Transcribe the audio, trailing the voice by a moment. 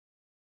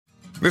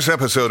This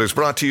episode is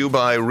brought to you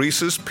by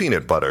Reese's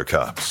Peanut Butter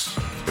Cups.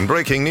 In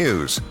breaking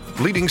news,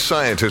 leading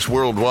scientists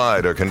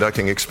worldwide are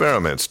conducting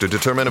experiments to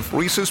determine if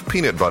Reese's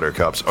Peanut Butter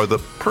Cups are the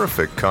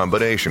perfect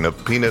combination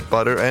of peanut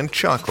butter and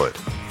chocolate.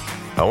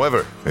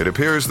 However, it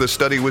appears the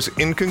study was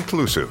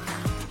inconclusive,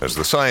 as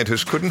the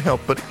scientists couldn't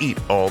help but eat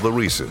all the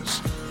Reese's.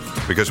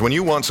 Because when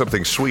you want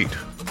something sweet,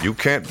 you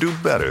can't do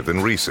better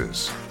than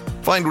Reese's.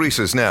 Find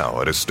Reese's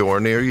now at a store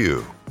near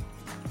you.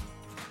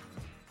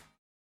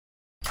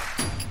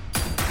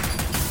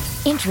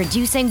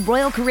 Introducing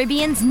Royal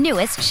Caribbean's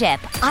newest ship,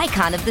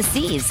 Icon of the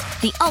Seas,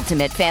 the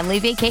ultimate family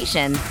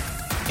vacation.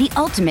 The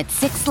ultimate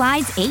 6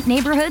 slides, 8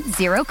 neighborhoods,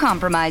 0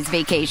 compromise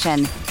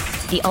vacation.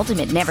 The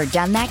ultimate never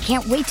done that,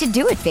 can't wait to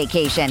do it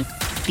vacation.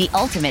 The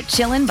ultimate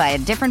chillin' by a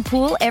different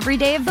pool every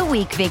day of the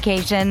week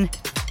vacation.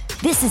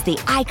 This is the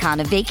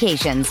Icon of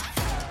vacations.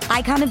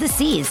 Icon of the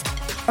Seas,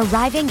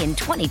 arriving in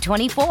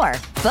 2024.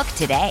 Book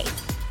today.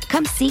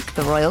 Come seek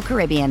the Royal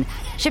Caribbean.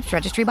 Ships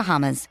Registry,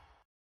 Bahamas.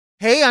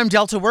 Hey, I'm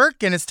Delta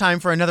Work, and it's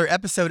time for another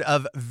episode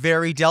of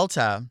Very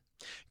Delta.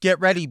 Get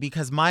ready,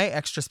 because my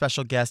extra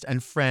special guest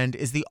and friend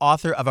is the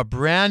author of a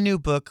brand new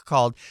book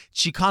called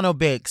Chicano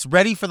Bakes,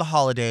 ready for the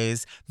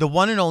holidays. The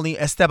one and only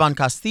Esteban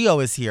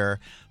Castillo is here.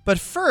 But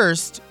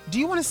first, do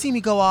you want to see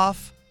me go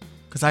off?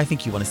 Because I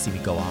think you want to see me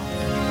go off.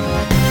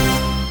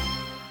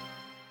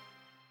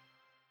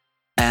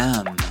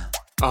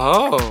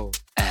 Oh.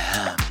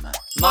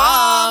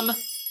 Mom!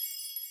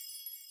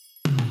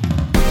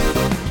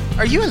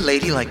 Are you a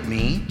lady like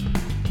me?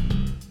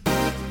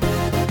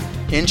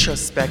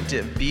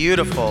 Introspective,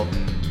 beautiful.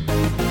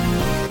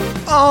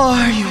 Oh,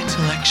 are you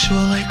intellectual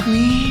like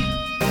me?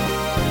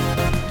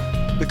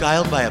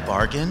 Beguiled by a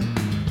bargain?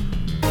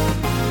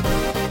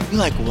 You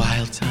like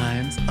wild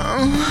times?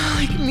 Oh,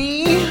 like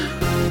me?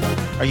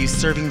 Are you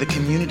serving the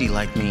community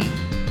like me?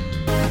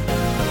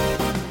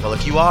 Well,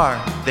 if you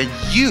are, then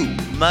you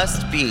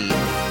must be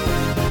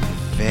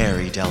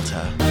very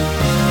Delta.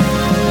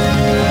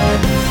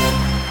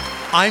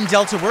 I'm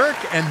Delta Work,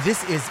 and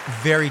this is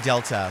Very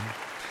Delta,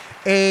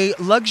 a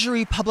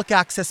luxury public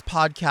access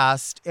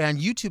podcast and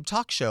YouTube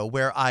talk show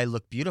where I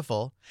look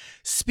beautiful,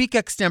 speak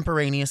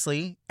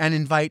extemporaneously, and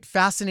invite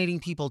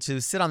fascinating people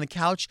to sit on the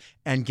couch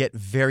and get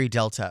very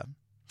Delta.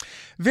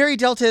 Very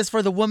Delta is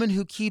for the woman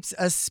who keeps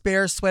a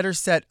spare sweater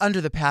set under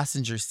the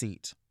passenger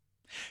seat.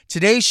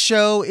 Today's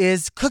show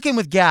is cooking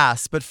with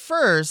gas, but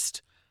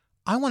first,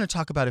 I want to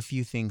talk about a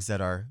few things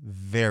that are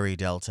very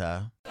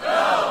Delta.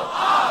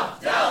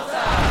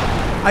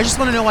 I just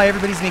want to know why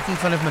everybody's making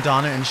fun of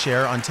Madonna and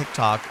Cher on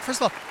TikTok.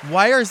 First of all,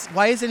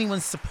 why is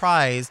anyone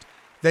surprised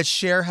that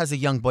Cher has a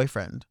young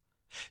boyfriend?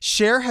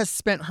 Cher has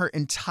spent her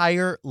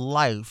entire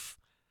life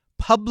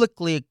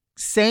publicly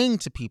saying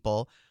to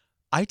people,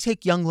 I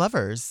take young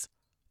lovers.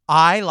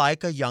 I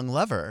like a young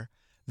lover.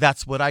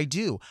 That's what I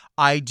do.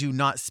 I do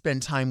not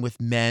spend time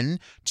with men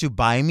to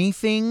buy me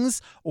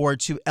things or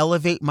to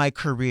elevate my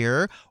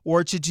career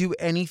or to do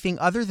anything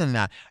other than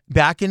that.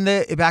 Back in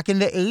the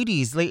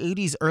 80s, late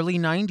 80s, early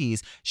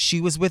 90s,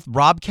 she was with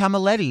Rob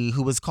Camilletti,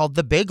 who was called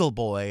the Bagel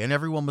Boy. And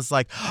everyone was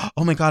like,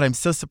 oh my God, I'm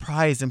so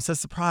surprised. I'm so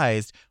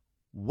surprised.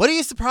 What are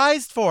you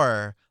surprised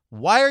for?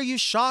 Why are you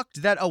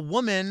shocked that a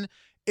woman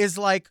is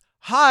like,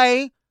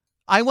 hi,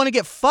 I want to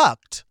get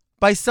fucked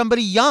by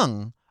somebody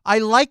young. I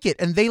like it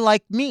and they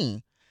like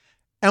me.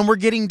 And we're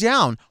getting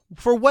down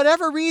for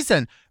whatever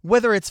reason,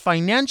 whether it's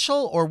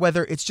financial or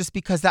whether it's just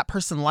because that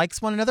person likes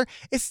one another.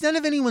 It's none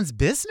of anyone's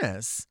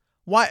business.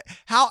 Why?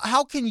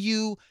 How can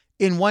you,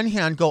 in one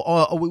hand, go,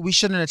 oh, we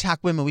shouldn't attack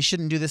women. We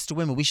shouldn't do this to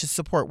women. We should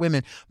support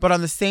women. But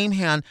on the same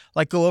hand,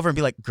 like go over and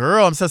be like,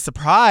 girl, I'm so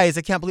surprised.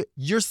 I can't believe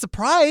you're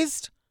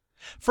surprised.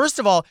 First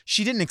of all,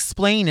 she didn't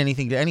explain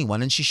anything to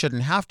anyone, and she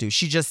shouldn't have to.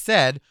 She just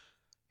said,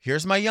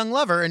 here's my young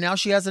lover. And now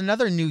she has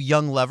another new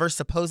young lover,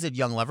 supposed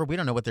young lover. We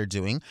don't know what they're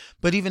doing.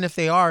 But even if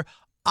they are,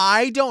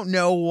 I don't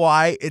know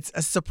why it's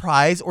a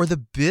surprise or the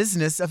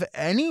business of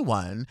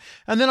anyone.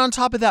 And then on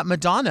top of that,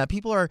 Madonna,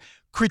 people are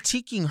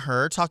critiquing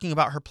her, talking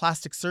about her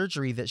plastic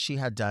surgery that she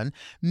had done.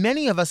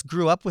 Many of us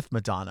grew up with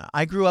Madonna.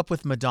 I grew up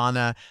with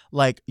Madonna,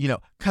 like, you know,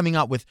 coming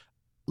out with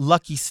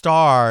Lucky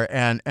Star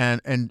and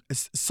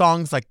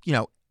songs like, you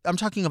know, I'm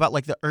talking about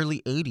like the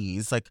early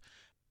 80s, like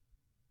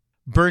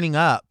Burning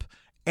Up.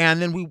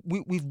 And then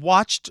we've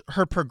watched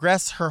her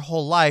progress her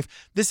whole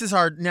life. This is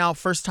our now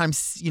first time,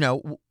 you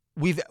know,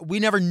 we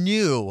never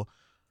knew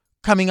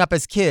coming up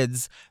as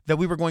kids that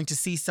we were going to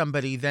see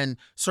somebody then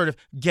sort of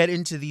get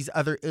into these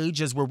other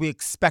ages where we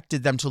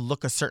expected them to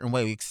look a certain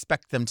way. We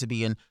expect them to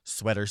be in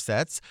sweater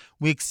sets.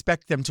 We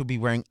expect them to be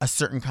wearing a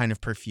certain kind of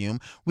perfume.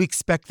 We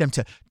expect them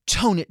to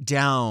tone it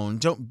down.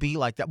 Don't be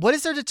like that. What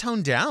is there to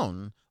tone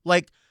down?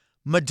 Like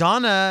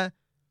Madonna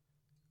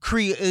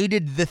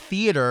created the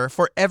theater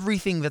for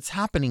everything that's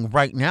happening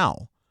right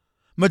now.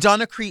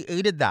 Madonna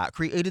created that,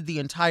 created the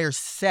entire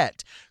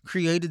set,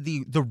 created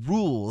the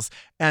rules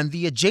and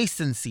the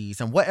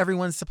adjacencies and what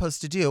everyone's supposed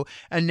to do.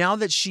 And now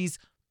that she's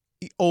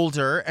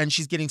older and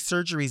she's getting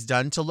surgeries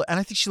done to look, and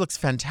I think she looks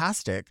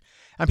fantastic.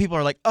 And people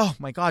are like, oh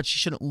my God, she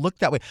shouldn't look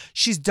that way.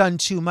 She's done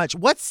too much.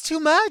 What's too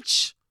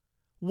much?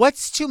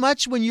 What's too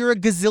much when you're a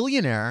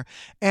gazillionaire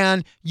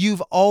and you've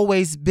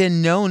always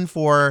been known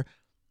for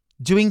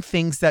doing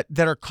things that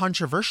are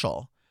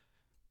controversial?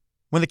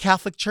 When the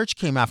Catholic Church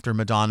came after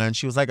Madonna and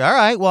she was like, all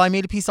right, well, I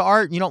made a piece of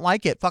art and you don't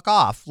like it. Fuck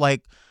off.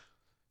 Like,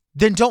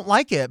 then don't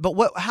like it. But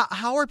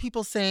how are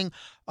people saying,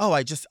 oh,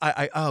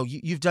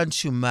 you've done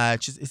too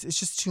much. It's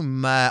just too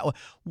much.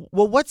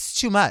 Well, what's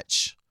too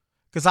much?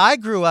 Because I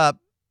grew up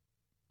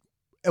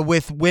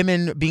with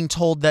women being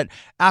told that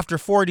after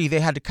 40, they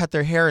had to cut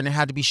their hair and it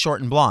had to be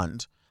short and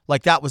blonde.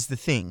 Like that was the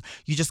thing.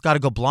 You just got to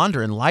go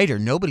blonder and lighter.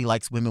 Nobody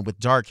likes women with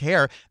dark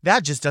hair.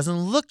 That just doesn't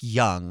look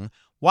young.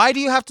 Why do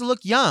you have to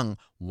look young?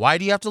 Why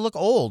do you have to look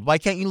old? Why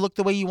can't you look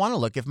the way you want to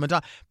look? If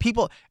Madonna,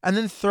 people, and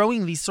then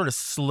throwing these sort of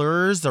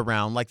slurs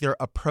around like they're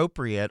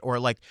appropriate, or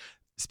like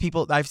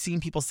people, I've seen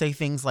people say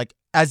things like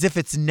as if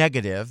it's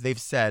negative. They've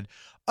said,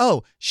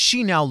 oh,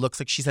 she now looks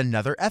like she's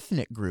another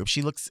ethnic group.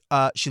 She looks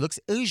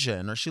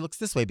Asian, or she looks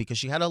this way because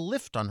she had a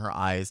lift on her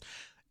eyes,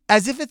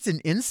 as if it's an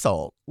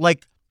insult.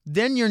 Like,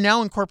 then you're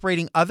now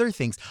incorporating other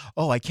things.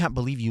 Oh, I can't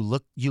believe you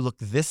look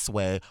this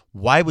way.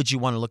 Why would you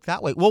want to look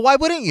that way? Well, why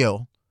wouldn't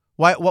you?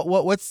 Why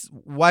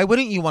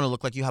wouldn't you want to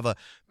look like you have a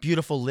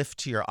beautiful lift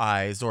to your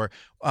eyes, or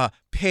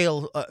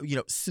pale,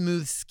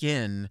 smooth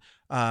skin?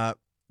 I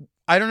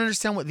don't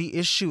understand what the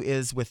issue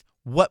is with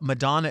what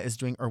Madonna is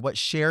doing or what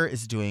Cher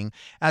is doing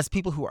as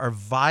people who are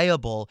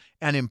viable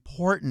and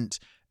important,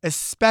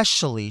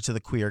 especially to the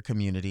queer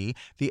community,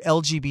 the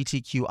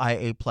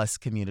LGBTQIA plus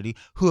community,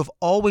 who have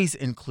always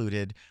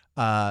included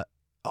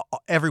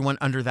everyone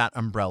under that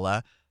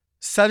umbrella.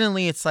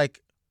 Suddenly it's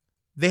like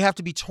they have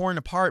to be torn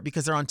apart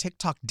because they're on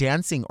TikTok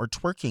dancing or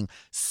twerking.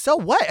 So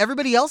what?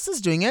 Everybody else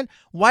is doing it.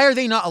 Why are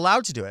they not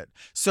allowed to do it?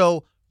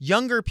 So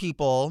younger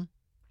people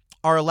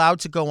are allowed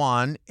to go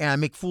on and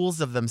make fools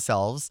of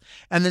themselves.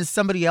 And then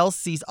somebody else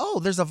sees, oh,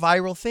 there's a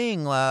viral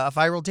thing, a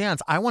viral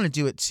dance. I want to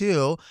do it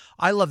too.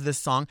 I love this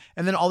song.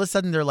 And then all of a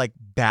sudden they're like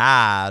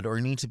bad, or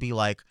need to be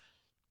like,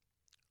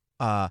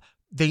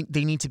 they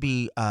need to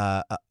be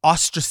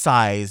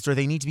ostracized, or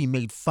they need to be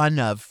made fun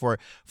of for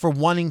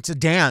wanting to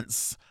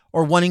dance,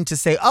 or wanting to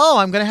say, oh,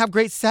 I'm going to have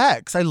great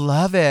sex. I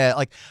love it.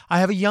 Like, I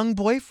have a young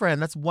boyfriend.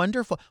 That's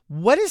wonderful.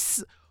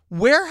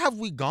 Where have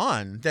we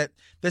gone that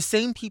the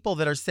same people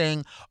that are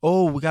saying,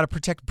 oh, we got to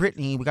protect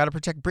Britney.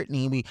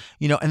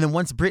 And then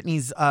once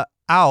Britney's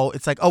out,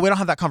 it's like, oh, we don't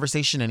have that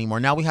conversation anymore.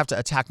 Now we have to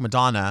attack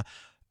Madonna.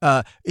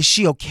 Is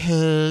she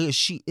okay? Is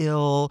she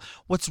ill?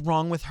 What's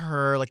wrong with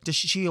her? Like, is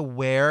she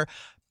aware?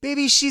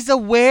 Baby, she's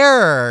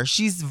aware.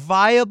 She's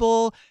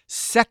viable,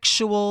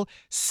 sexual,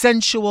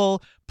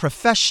 sensual,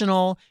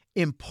 professional,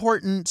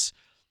 important,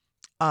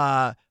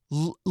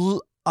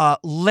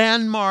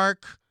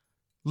 landmark,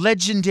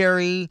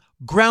 legendary,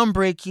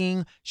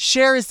 groundbreaking.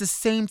 Cher is the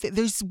same thing.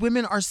 These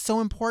women are so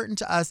important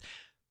to us.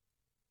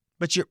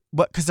 But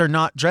because they're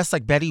not dressed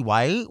like Betty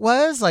White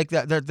was? Like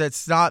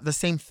that's not the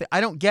same thing.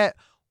 I don't get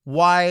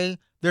why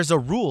there's a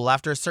rule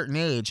after a certain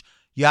age.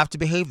 You have to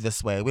behave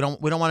this way. We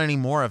don't want any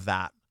more of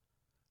that.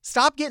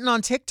 Stop getting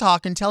on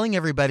TikTok and telling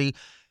everybody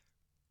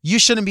you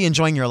shouldn't be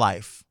enjoying your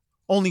life.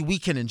 Only we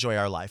can enjoy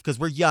our life because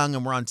we're young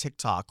and we're on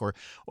TikTok, or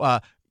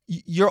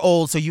you're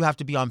old, so you have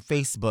to be on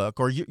Facebook,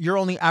 or you're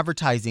only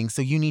advertising,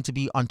 so you need to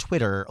be on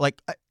Twitter.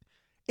 Like,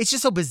 it's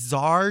just so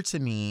bizarre to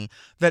me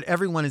that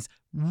everyone is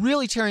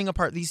really tearing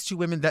apart these two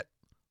women that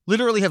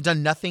literally have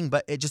done nothing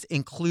but just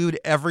include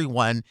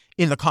everyone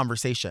in the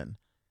conversation.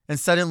 And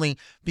suddenly,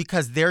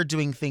 because they're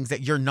doing things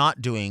that you're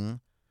not doing,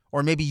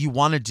 or maybe you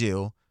want to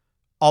do,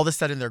 all of a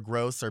sudden they're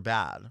gross or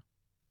bad.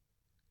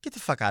 Get the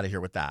fuck out of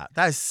here with that.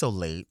 That is so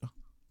late.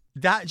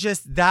 That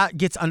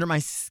gets under my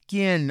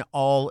skin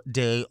all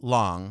day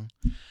long.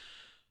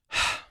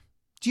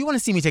 Do you want to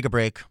see me take a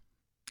break?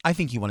 I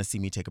think you want to see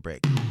me take a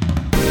break.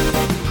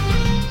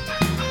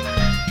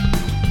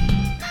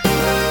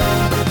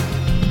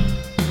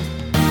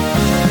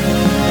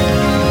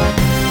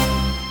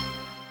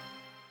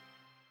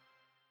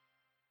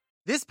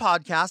 This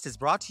podcast is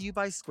brought to you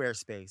by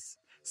Squarespace.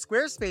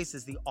 Squarespace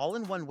is the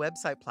all-in-one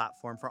website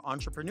platform for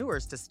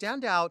entrepreneurs to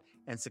stand out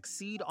and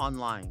succeed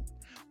online.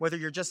 Whether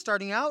you're just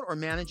starting out or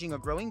managing a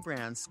growing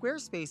brand,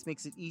 Squarespace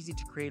makes it easy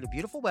to create a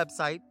beautiful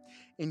website,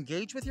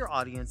 engage with your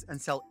audience,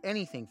 and sell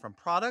anything from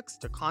products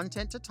to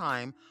content to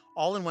time,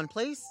 all in one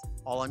place,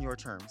 all on your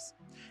terms.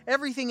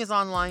 Everything is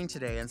online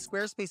today, and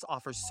Squarespace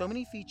offers so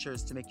many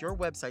features to make your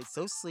website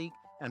so sleek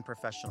and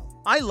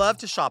professional. I love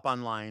to shop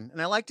online,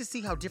 and I like to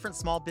see how different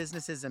small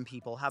businesses and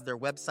people have their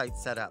websites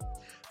set up.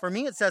 For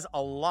me, it says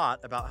a lot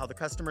about how the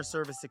customer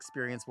service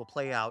experience will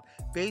play out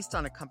based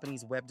on a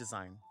company's web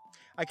design.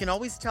 I can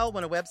always tell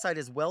when a website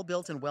is well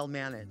built and well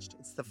managed.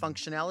 It's the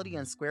functionality,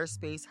 and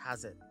Squarespace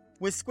has it.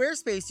 With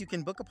Squarespace, you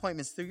can book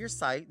appointments through your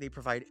site. They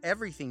provide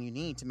everything you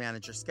need to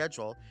manage your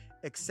schedule,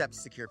 accept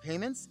secure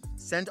payments,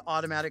 send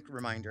automatic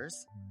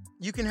reminders.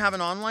 You can have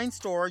an online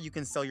store, you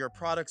can sell your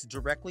products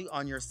directly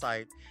on your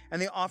site,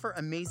 and they offer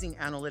amazing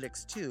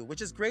analytics too,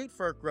 which is great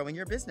for growing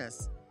your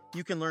business.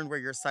 You can learn where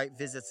your site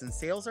visits and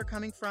sales are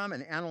coming from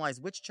and analyze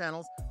which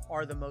channels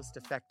are the most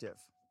effective.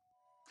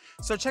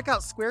 So check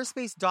out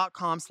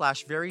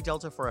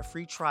squarespace.com/VeryDelta for a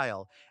free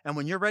trial. And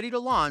when you're ready to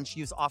launch,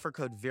 use offer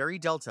code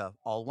VeryDelta,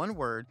 all one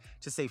word,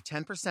 to save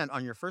 10%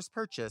 on your first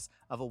purchase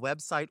of a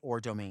website or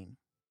domain.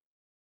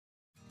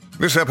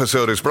 This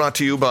episode is brought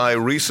to you by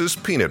Reese's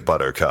Peanut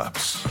Butter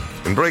Cups.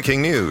 In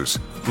breaking news,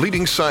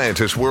 leading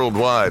scientists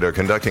worldwide are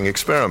conducting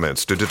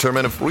experiments to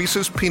determine if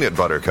Reese's Peanut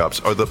Butter Cups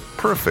are the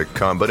perfect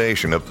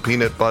combination of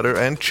peanut butter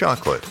and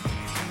chocolate.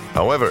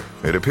 However,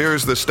 it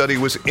appears the study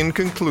was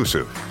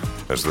inconclusive,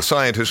 as the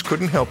scientists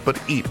couldn't help but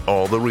eat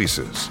all the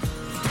Reese's.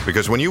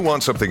 Because when you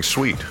want something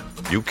sweet,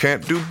 you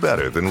can't do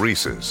better than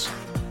Reese's.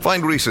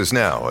 Find Reese's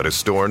now at a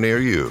store near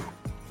you.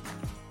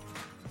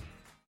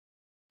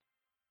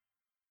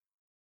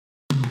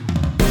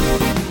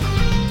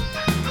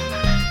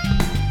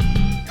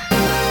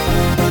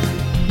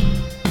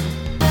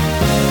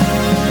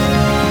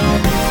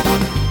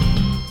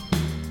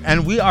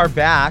 And we are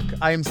back.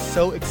 I am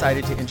so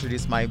excited to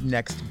introduce my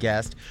next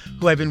guest,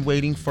 who I've been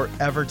waiting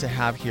forever to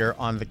have here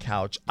on the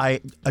couch.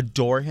 I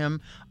adore him.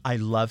 I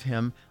love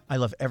him. I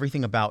love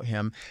everything about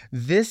him.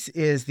 This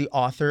is the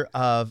author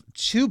of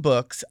 2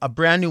 books, a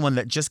brand new one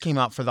that just came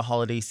out for the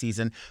holiday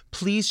season.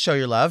 Please show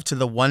your love to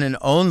the one and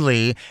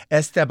only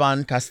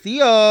Esteban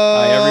Castillo.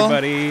 Hi,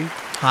 everybody.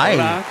 Hi.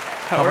 Hola.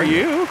 How are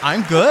you?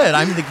 I'm good.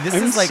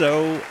 I'm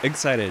so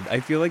excited. I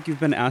feel like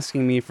you've been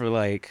asking me for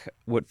like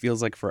what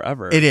feels like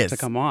forever. It is. To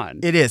come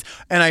on. It is.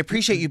 And I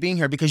appreciate you being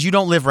here because you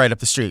don't live right up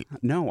the street.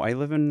 No, I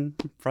live in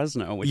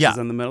Fresno, which is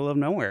in the middle of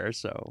nowhere.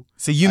 So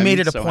you made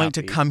it a so point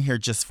happy. to come here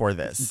just for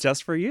this.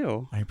 Just for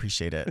you. I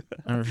appreciate it.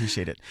 I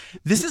appreciate it.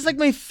 This is like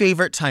my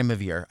favorite time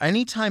of year.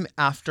 Anytime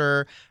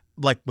after,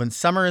 like when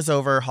summer is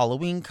over,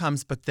 Halloween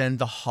comes, but then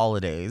the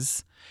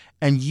holidays.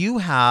 And you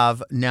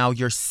have now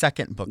your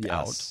second book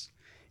out.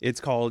 It's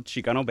called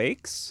Chicano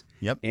Bakes.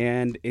 Yep.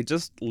 And it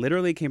just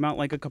literally came out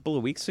like a couple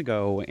of weeks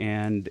ago.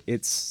 And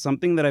it's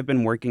something that I've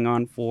been working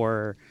on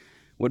for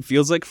what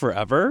feels like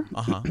forever.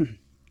 Uh-huh.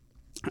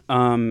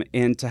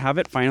 And to have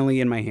it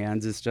finally in my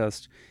hands is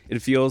just,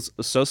 it feels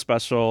so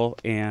special.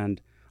 And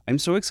I'm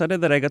so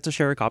excited that I got to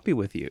share a copy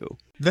with you.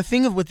 The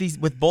thing of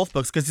with both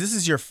books, because this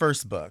is your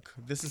first book.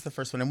 This is the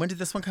first one. And when did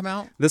this one come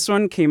out? This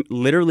one came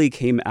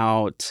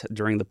out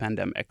during the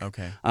pandemic.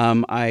 Okay.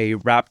 I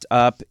wrapped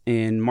up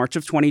in March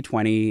of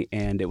 2020,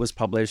 and it was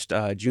published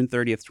June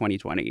 30th,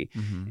 2020.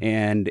 Mm-hmm.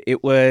 And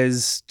it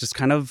was just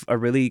kind of a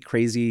really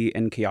crazy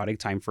and chaotic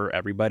time for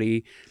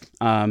everybody.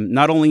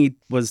 Not only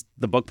was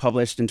the book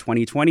published in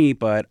 2020,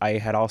 but I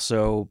had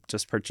also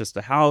just purchased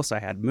a house. I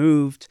had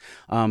moved.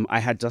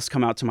 I had just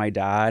come out to my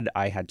dad.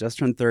 I had just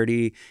turned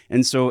 30.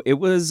 And so it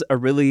was a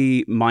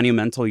really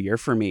monumental year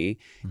for me.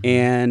 Mm-hmm.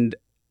 And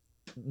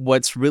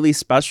what's really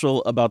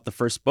special about the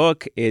first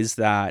book is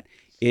that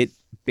it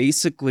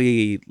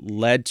basically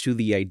led to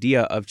the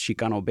idea of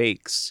Chicano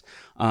Bakes,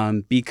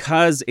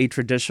 because a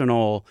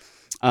traditional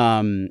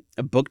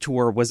a book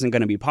tour wasn't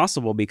going to be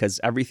possible because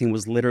everything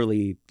was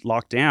literally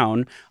locked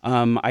down.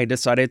 I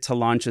decided to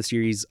launch a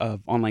series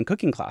of online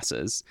cooking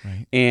classes.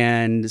 Right.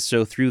 And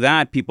so through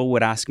that, people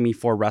would ask me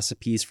for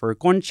recipes for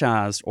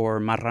conchas or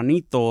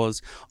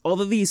marranitos,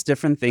 all of these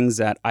different things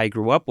that I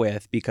grew up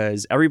with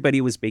because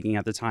everybody was baking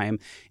at the time.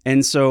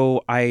 And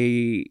so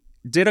I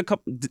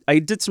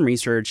did some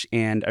research,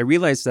 and I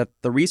realized that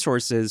the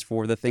resources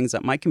for the things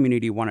that my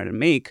community wanted to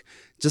make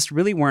just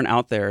really weren't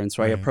out there. And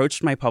so I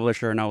approached my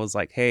publisher and I was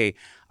like, hey,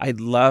 I'd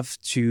love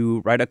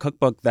to write a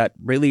cookbook that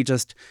really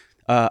just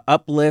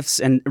uplifts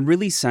and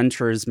really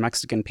centers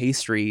Mexican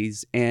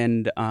pastries.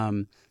 And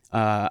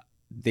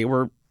they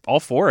were all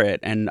for it.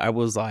 And I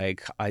was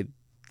like, I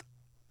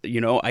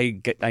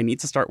need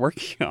to start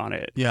working on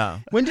it. Yeah.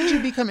 When did you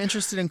become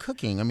interested in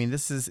cooking? I mean,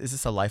 is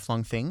this a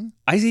lifelong thing?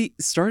 I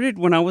started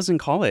when I was in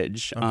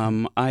college.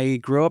 Okay. I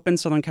grew up in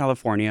Southern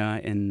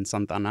California in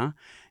Santa Ana,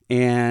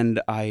 and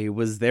I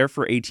was there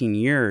for 18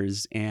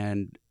 years.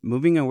 And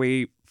moving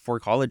away for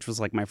college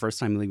was like my first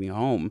time leaving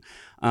home.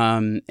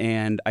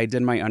 And I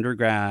did my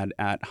undergrad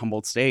at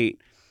Humboldt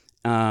State.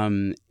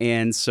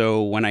 And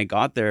so when I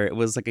got there, it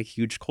was like a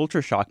huge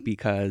culture shock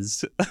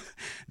because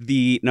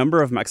the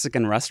number of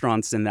Mexican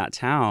restaurants in that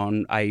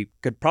town, I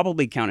could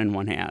probably count in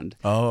one hand,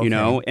 okay. You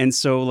know? And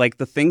so like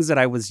the things that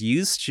I was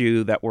used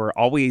to that were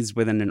always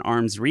within an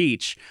arm's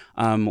reach,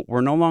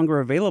 were no longer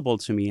available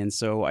to me. And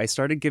so I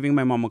started giving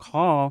my mom a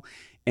call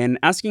and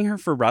asking her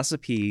for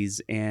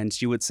recipes. And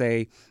she would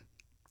say,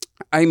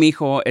 ay,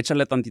 mijo,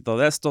 échale tantito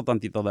de esto,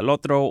 tantito del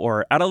otro,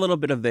 or add a little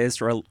bit of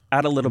this, or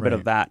add a little bit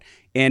of that.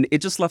 And it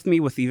just left me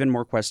with even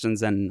more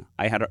questions than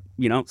I had,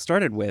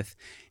 started with.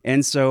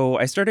 And so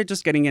I started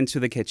just getting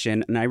into the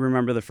kitchen. And I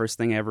remember the first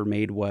thing I ever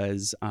made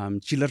was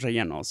chiles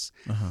rellenos.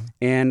 Uh-huh.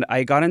 And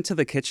I got into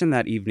the kitchen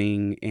that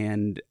evening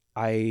and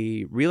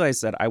I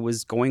realized that I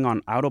was going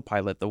on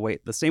autopilot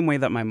the same way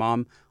that my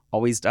mom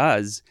always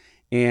does.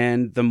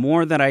 And the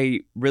more that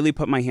I really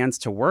put my hands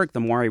to work, the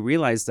more I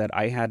realized that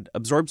I had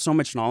absorbed so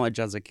much knowledge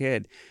as a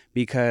kid.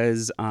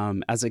 Because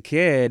as a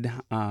kid,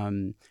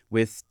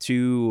 with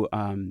two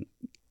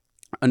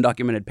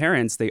undocumented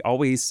parents, they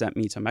always sent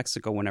me to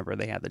Mexico whenever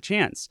they had the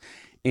chance.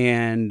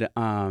 And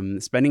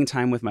spending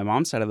time with my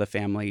mom's side of the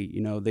family,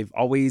 you know, they've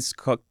always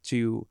cooked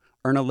to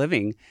earn a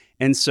living.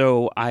 And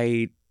so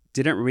I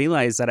didn't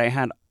realize that I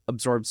had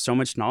absorbed so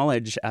much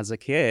knowledge as a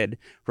kid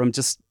from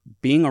just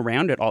being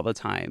around it all the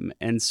time.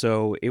 And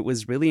so it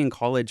was really in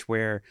college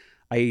where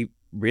I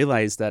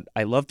realized that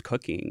I loved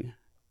cooking.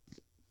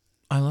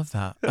 I love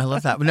that. I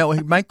love that. No,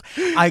 Mike,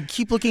 I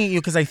keep looking at you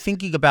because I'm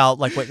thinking about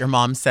like what your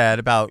mom said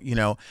about, you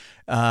know,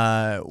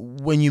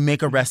 when you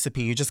make a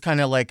recipe, you just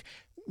kind of like,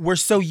 we're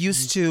so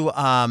used to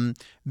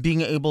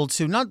being able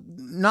to not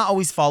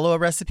always follow a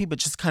recipe, but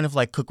just kind of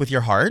like cook with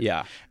your heart.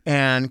 Yeah.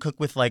 And cook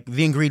with like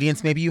the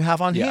ingredients maybe you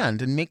have on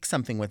hand and make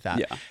something with that.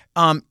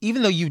 Yeah.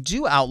 Even though you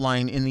do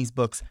outline in these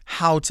books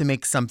how to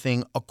make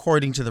something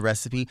according to the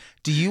recipe,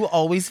 do you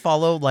always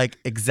follow like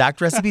exact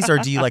recipes or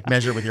do you like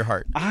measure with your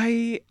heart?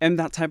 I am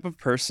that type of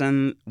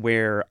person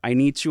where I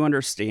need to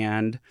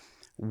understand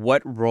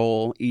what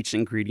role each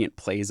ingredient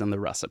plays in the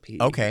recipe.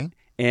 Okay.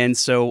 And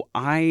so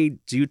I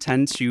do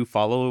tend to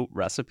follow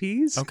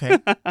recipes. Okay.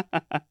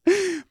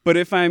 But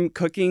if I'm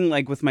cooking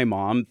like with my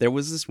mom, there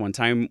was this one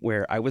time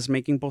where I was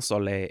making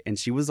pozole and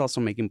she was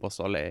also making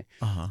pozole.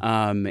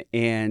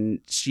 And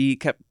she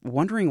kept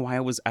wondering why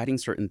I was adding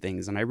certain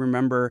things. And I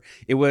remember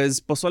it was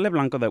pozole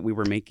blanco that we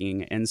were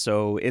making. And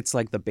so it's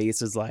like the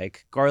base is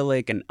like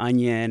garlic and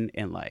onion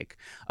and like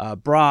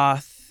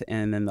broth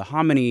and then the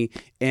hominy.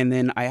 And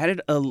then I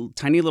added a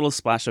tiny little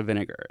splash of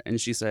vinegar. And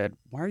she said,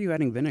 "Why are you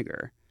adding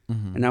vinegar?"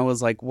 And I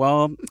was like,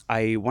 well,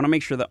 I want to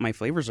make sure that my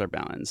flavors are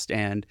balanced.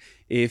 And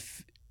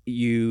if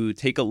you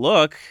take a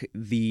look,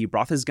 the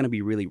broth is going to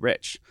be really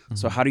rich.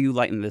 So how do you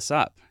lighten this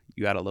up?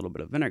 You add a little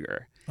bit of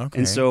vinegar. Okay.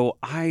 And so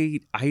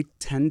I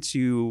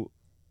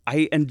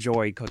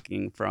enjoy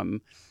cooking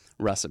from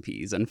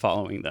recipes and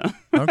following them.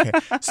 Okay.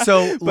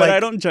 So but I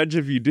don't judge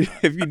if you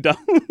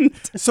don't.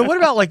 So what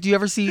about like, do you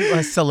ever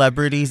see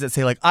celebrities that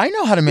say like, I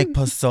know how to make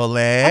pozole?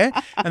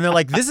 And they're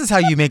like, this is how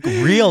you make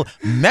real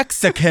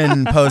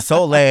Mexican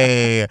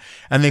pozole.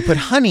 And they put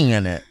honey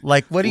in it.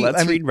 Like, what do you...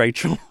 Let's read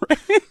Rachel.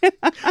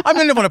 I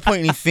mean, I don't want to point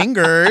any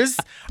fingers.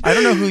 I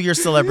don't know who your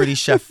celebrity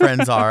chef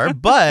friends are,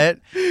 but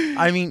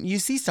I mean, you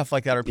see stuff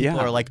like that or people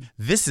are like,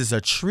 this is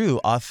a true,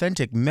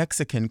 authentic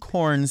Mexican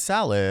corn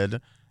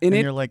salad. And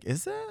you're like,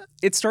 is it?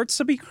 It starts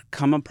to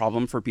become a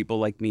problem for people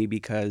like me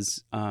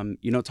because,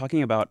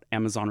 talking about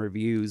Amazon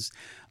reviews,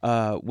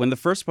 when the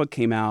first book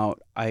came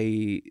out,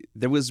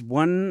 there was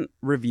one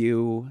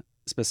review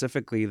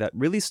specifically that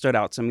really stood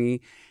out to me.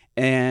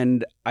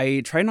 And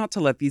I try not to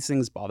let these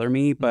things bother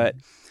me, but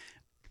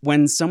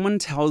when someone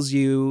tells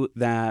you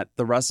that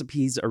the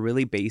recipes are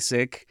really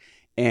basic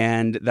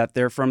and that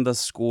they're from the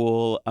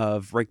school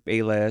of Rick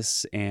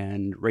Bayless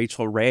and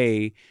Rachel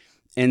Ray,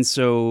 and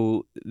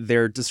so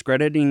they're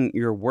discrediting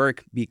your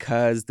work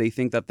because they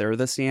think that they're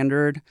the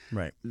standard.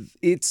 Right.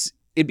 It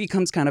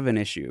becomes kind of an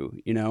issue,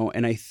 you know?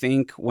 And I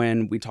think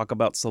when we talk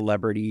about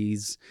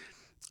celebrities,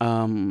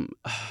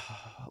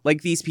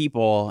 like these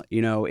people,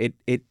 you know, it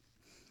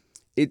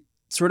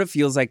sort of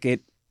feels like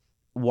it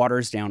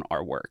waters down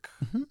our work.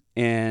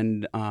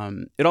 And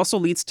it also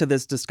leads to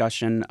this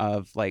discussion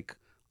of like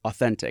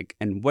authentic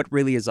and what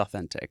really is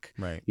authentic.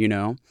 Right. You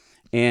know?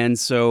 And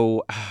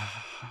so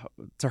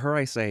to her,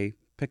 I say,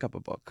 pick up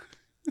a book.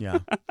 Yeah.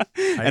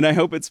 And I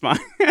hope it's fine.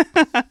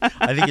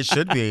 I think it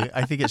should be.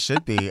 I think it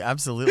should be.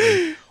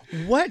 Absolutely.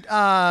 What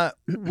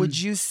would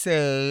you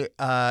say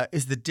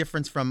is the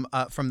difference from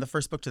the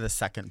first book to the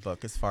second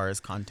book as far as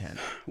content?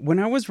 When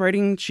I was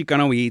writing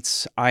Chicano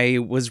Eats, I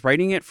was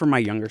writing it for my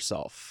younger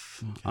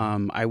self.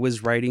 Okay. I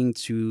was writing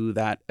to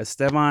that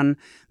Esteban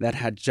that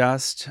had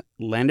just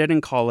landed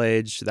in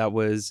college, that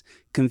was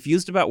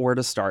confused about where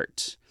to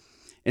start.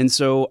 And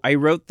so I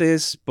wrote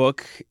this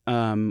book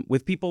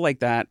with people like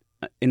that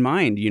in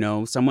mind, you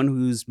know, someone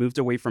who's moved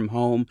away from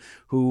home,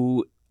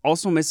 who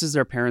also misses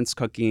their parents'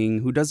 cooking,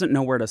 who doesn't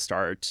know where to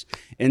start.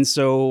 And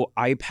so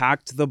I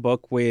packed the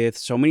book with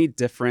so many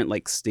different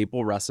like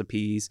staple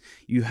recipes.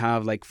 You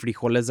have like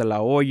frijoles de la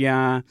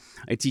olla.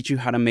 I teach you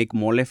how to make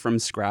mole from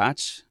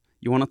scratch.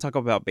 You want to talk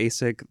about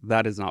basic?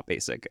 That is not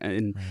basic.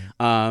 And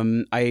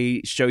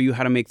I show you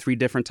how to make 3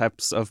 different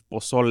types of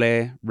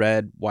pozole: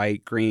 red,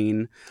 white,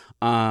 green.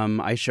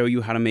 I show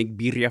you how to make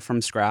birria from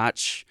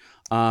scratch.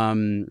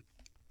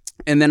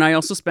 And then I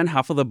also spend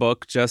half of the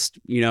book just,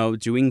 you know,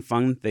 doing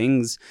fun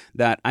things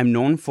that I'm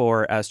known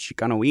for as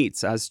Chicano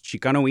Eats. As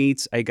Chicano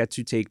Eats, I get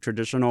to take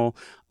traditional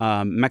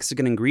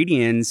Mexican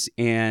ingredients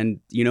and,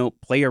 you know,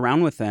 play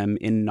around with them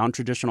in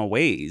non-traditional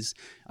ways.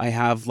 I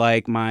have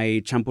like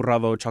my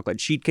champurrado chocolate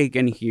sheet cake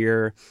in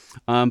here.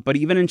 But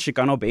even in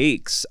Chicano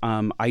Bakes,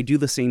 I do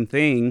the same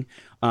thing.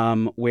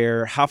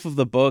 Where half of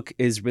the book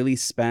is really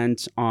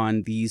spent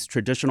on these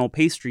traditional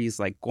pastries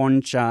like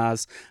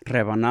conchas,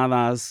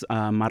 rebanadas,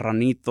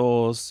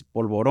 marranitos,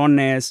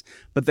 polvorones.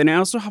 But then I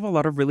also have a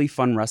lot of really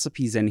fun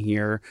recipes in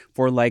here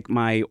for like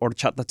my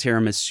horchata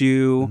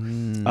tiramisu,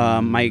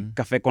 my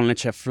café con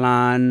leche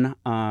flan,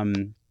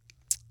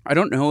 I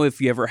don't know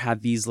if you ever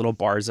had these little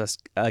bars as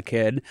a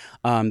kid.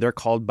 They're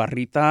called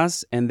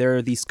barritas, and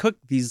they're these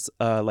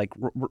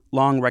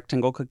long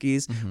rectangle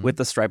cookies with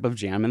the stripe of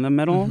jam in the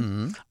middle.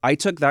 I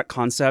took that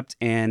concept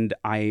and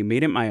I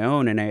made it my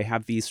own, and I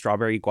have these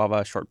strawberry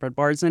guava shortbread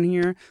bars in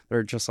here.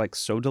 They're just like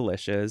so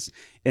delicious,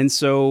 and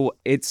so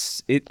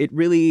it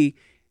really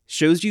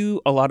shows you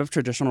a lot of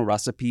traditional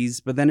recipes,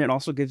 but then it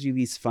also gives you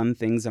these fun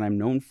things that I'm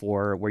known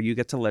for, where you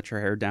get to let your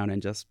hair down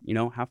and just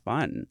have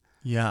fun.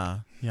 Yeah,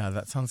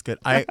 that sounds good.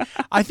 I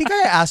think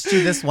I asked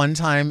you this one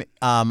time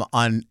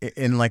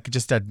in like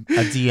just a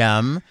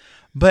DM,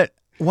 but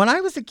when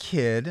I was a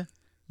kid,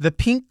 the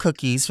pink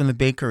cookies from the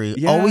bakery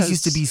always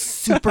used to be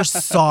super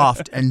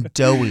soft and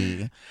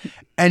doughy,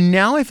 and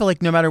now I feel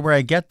like no matter where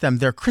I get them,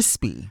 they're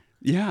crispy.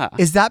 Yeah.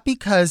 Is that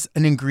because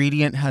an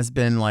ingredient has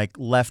been like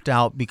left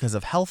out because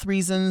of health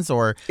reasons,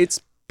 or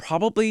it's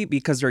probably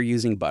because they're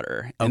using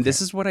butter. And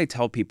this is what I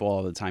tell people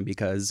all the time,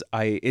 because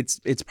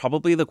it's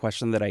probably the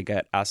question that I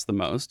get asked the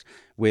most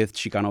with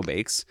Chicano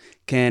Bakes.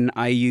 Can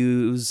I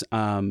use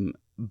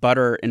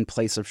butter in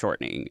place of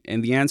shortening?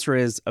 And the answer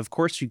is, of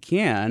course you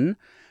can,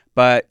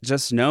 but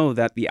just know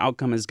that the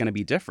outcome is going to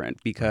be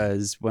different,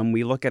 because when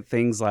we look at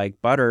things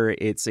like butter,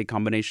 it's a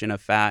combination of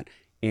fat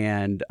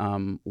and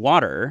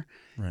water,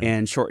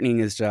 and shortening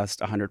is just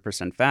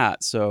 100%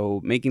 fat.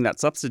 So making that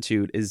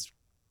substitute is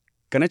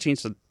going to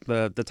change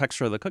the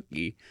texture of the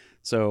cookie.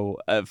 So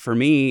for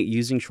me,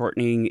 using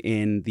shortening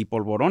in the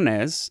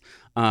polvorones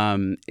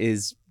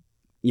is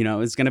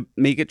going to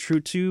make it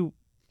true to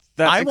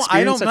that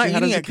experience that you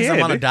had as a kid. Because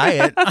I'm on a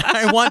diet.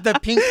 I want the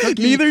pink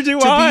cookie Neither do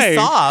to I. be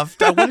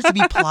soft. I want it to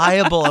be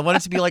pliable. I want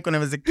it to be like when I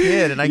was a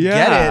kid, and I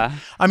get it.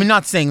 I mean,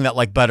 not saying that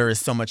like butter is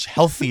so much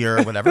healthier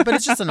or whatever, but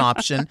it's just an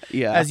option.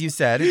 As you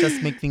said, it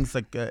does make things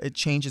like it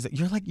changes it.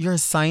 You're a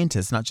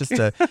scientist, not just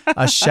a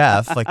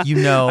chef. Like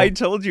I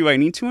told you I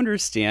need to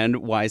understand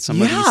why some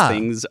of these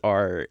things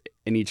are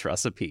in each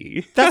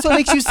recipe. That's what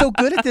makes you so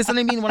good at this. And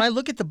I mean, when I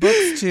look at the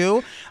books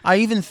too, I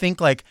even think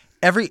like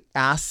every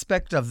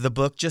aspect of the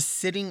book just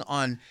sitting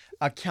on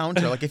a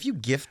counter. Like if you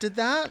gifted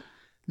that,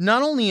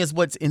 not only is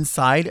what's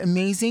inside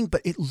amazing,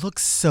 but it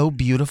looks so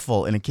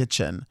beautiful in a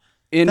kitchen.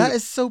 That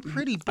is so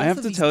pretty. I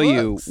have to tell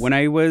you, when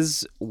I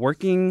was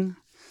working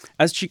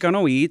as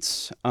Chicano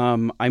Eats,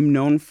 I'm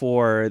known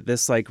for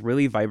this like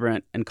really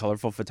vibrant and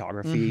colorful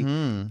photography.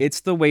 It's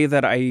the way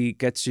that I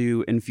get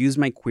to infuse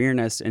my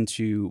queerness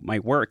into my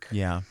work.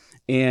 Yeah.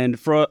 And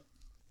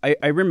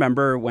I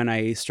remember when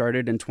I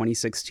started in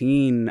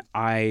 2016,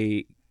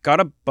 I got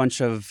a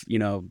bunch of,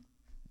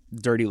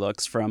 dirty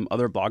looks from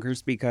other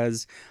bloggers,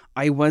 because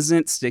I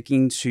wasn't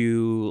sticking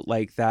to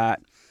like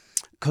that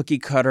cookie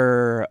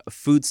cutter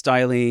food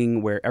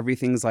styling where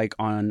everything's like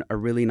on a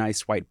really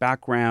nice white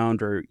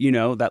background, or,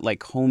 that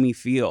like homey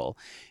feel.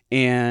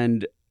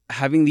 And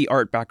having the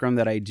art background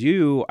that I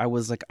do, I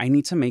was like, I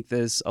need to make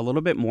this a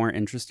little bit more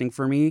interesting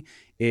for me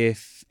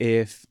if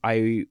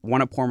I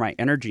want to pour my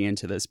energy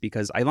into this,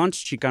 because I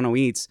launched Chicano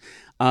Eats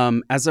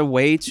as a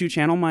way to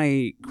channel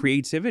my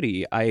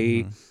creativity.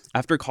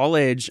 After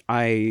college,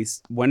 I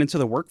went into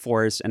the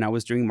workforce and I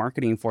was doing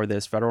marketing for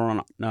this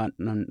federal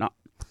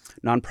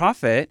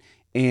nonprofit.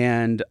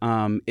 And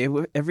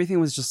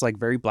everything was just like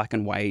very black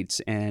and white,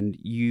 and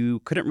you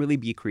couldn't really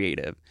be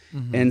creative.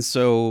 And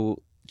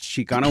so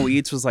Chicano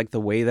Eats was like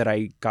the way that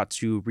I got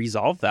to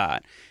resolve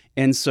that.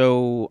 And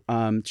so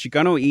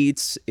Chicano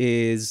Eats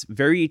is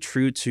very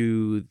true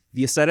to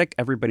the aesthetic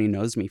everybody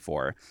knows me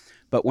for.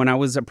 But when I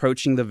was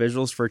approaching the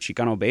visuals for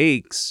Chicano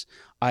Bakes,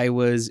 I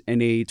was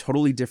in a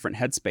totally different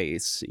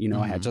headspace.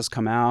 I had just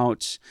come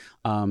out.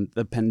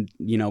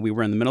 We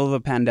were in the middle of a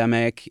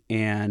pandemic,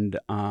 and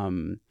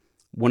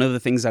one of the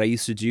things that I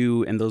used to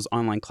do in those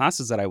online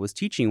classes that I was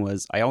teaching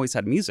was I always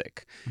had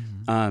music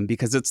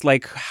because it's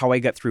like how I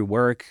get through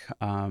work.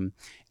 And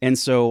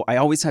so I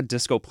always had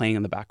disco playing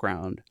in the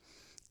background.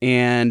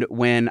 And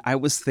when I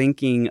was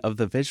thinking of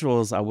the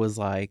visuals, I was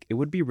like, it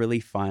would be really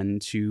fun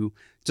to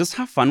just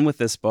have fun with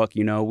this book.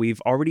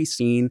 We've already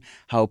seen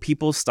how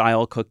people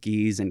style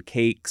cookies and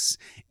cakes,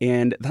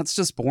 and that's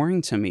just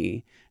boring to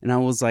me. And I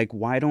was like,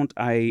 why don't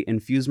I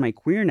infuse my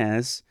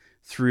queerness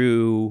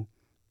through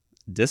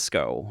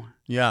disco?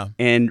 Yeah.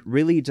 And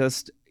really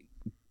just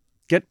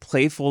get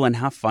playful and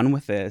have fun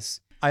with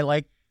this. I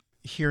like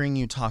hearing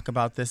you talk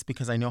about this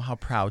because I know how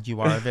proud you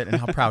are of it and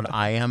how proud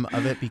I am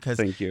of it, because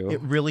Thank you. It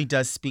really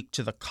does speak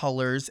to the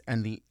colors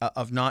and the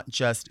of not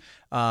just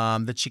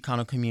the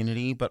Chicano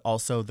community, but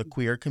also the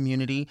queer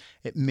community.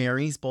 It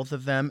marries both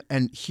of them,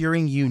 and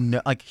hearing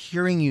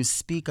you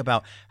speak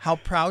about how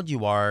proud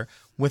you are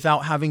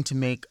without having to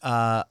make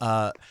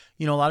a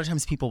lot of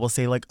times people will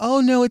say like,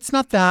 oh no, it's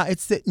not that,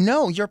 it's that.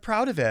 No, you're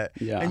proud of it.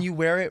 Yeah. And you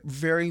wear it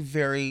very,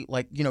 very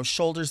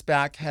shoulders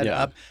back, head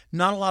up.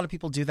 Not a lot of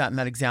people do that, and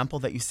that example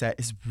that you set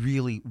is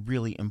really,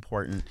 really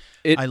important.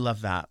 I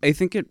love that. I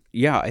think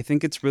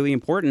it's really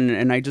important,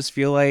 and I just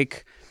feel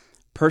like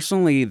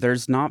personally,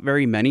 there's not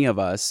very many of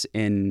us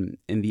in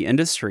the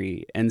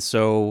industry. And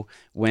so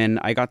when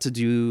I got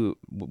the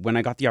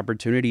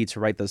opportunity to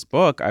write this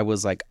book, I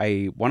was like,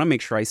 I want to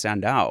make sure I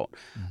stand out,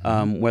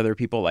 whether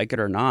people like it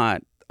or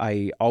not.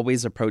 I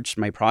always approached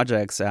my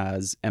projects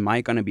as, am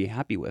I going to be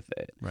happy with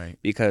it? Right.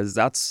 Because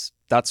that's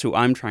who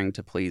I'm trying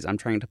to please. I'm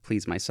trying to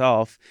please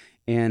myself,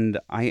 and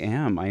I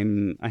am.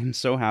 I'm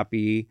so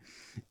happy,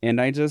 and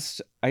I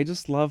just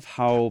love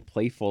how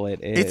playful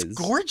it is. It's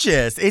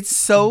gorgeous. It's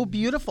so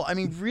beautiful. I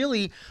mean,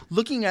 really,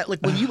 looking at,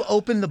 like, when you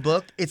open the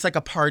book, it's like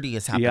a party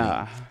is happening.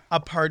 Yeah. A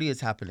party is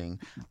happening.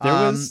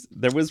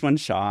 There was one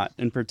shot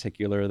in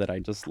particular that I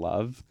just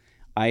love.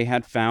 I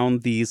had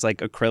found these like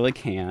acrylic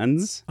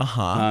hands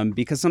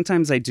because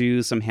sometimes I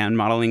do some hand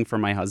modeling for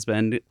my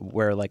husband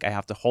where like I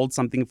have to hold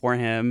something for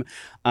him.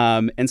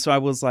 And so I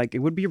was like, it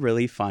would be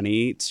really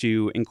funny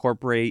to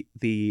incorporate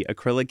the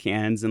acrylic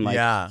hands and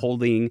like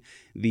holding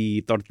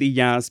the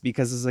tortillas,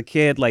 because as a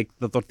kid, like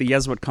the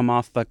tortillas would come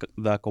off the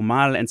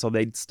comal, and so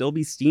they'd still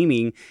be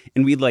steaming,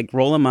 and we'd like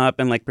roll them up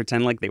and like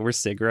pretend like they were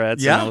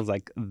cigarettes. And I was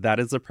like, that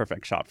is a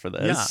perfect shot for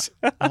this.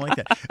 Yeah, I like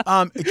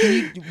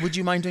that. Would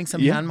you mind doing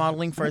some hand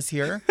modeling for us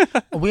here?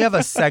 We have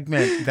a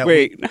segment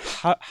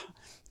that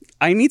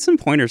I need some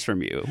pointers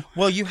from you.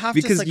 Well, you have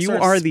because to, like, you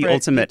are the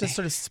ultimate. You have to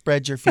sort of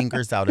spread your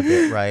fingers out a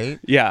bit, right?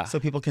 Yeah. So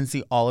people can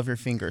see all of your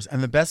fingers.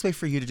 And the best way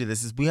for you to do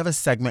this is we have a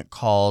segment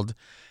called,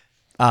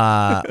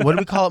 what do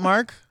we call it,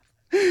 Mark?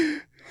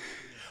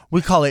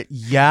 We call it Gourd.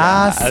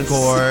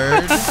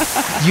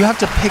 You have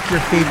to pick your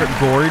favorite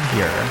gourd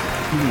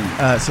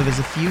here. So there's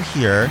a few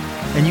here,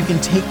 and you can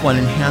take one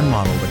and hand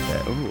model with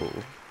it. Ooh.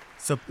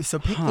 So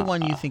pick the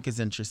one you think is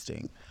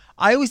interesting.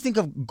 I always think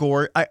of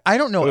gourd. I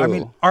don't know. Ooh. I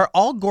mean, are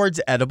all gourds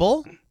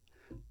edible?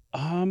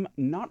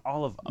 Not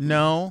all of them.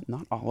 No,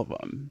 not all of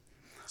them.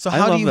 So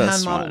how do you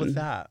hand model with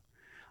that?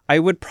 I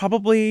would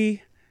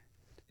probably.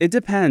 It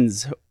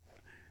depends.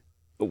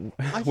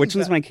 Which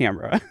is my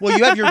camera? Well,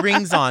 you have your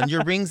rings on.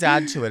 Your rings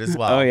add to it as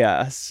well. Oh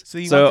yes. So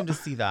you want them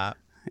to see that.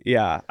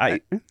 Yeah.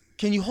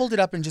 Can you hold it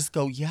up and just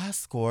go,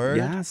 yes, gourd?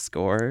 Yes,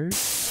 gourd.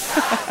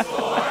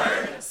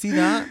 See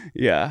that?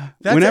 Yeah.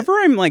 Whenever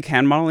I'm like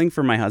hand modeling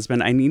for my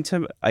husband,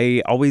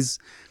 I always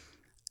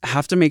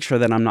have to make sure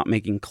that I'm not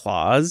making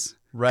claws.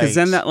 Right. Because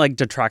then that like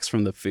detracts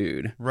from the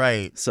food.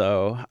 Right.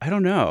 So I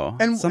don't know.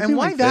 And why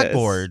like that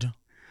gourd?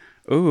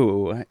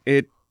 Ooh,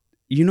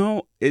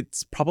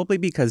 it's probably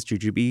because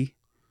Jujubee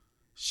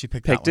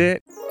picked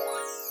it.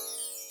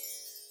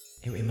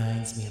 It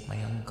reminds me of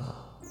my uncle.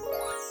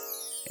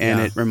 And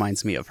it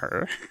reminds me of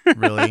her.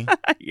 Really?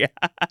 Yeah.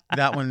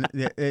 That one.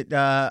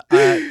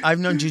 I've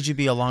known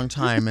Jujubee a long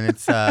time, and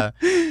it's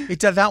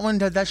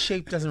that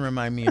shape doesn't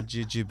remind me of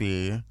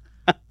Jujubee.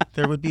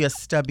 There would be a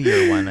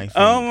stubbier one, I think.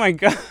 Oh my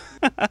god!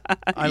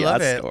 I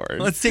love it. Stores.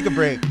 Let's take a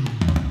break.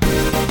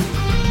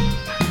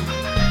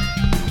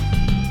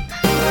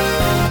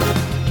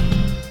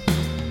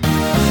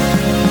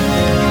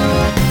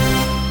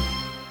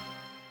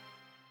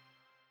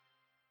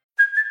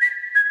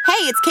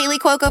 Hey, it's Kaylee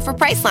Cuoco for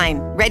Priceline.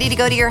 Ready to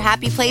go to your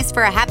happy place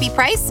for a happy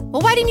price?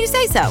 Well, why didn't you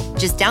say so?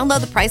 Just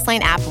download the Priceline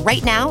app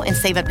right now and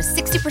save up to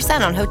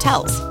 60% on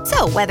hotels.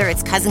 So whether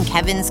it's Cousin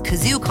Kevin's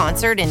Kazoo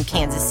Concert in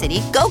Kansas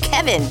City, go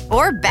Kevin,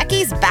 or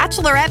Becky's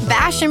Bachelorette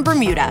Bash in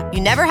Bermuda,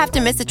 you never have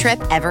to miss a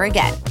trip ever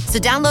again. So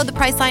download the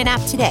Priceline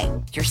app today.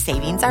 Your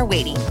savings are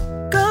waiting.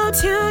 Go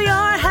to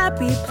your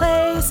happy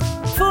place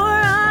for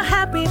a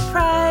happy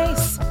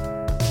price.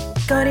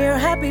 Go to your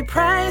happy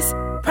price,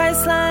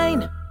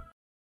 Priceline.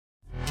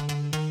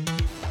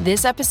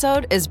 This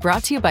episode is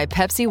brought to you by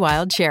Pepsi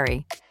Wild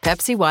Cherry.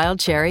 Pepsi Wild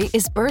Cherry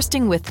is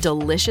bursting with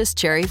delicious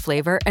cherry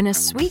flavor and a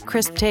sweet,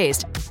 crisp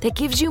taste that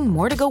gives you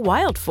more to go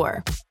wild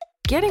for.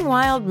 Getting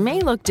wild may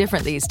look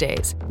different these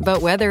days,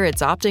 but whether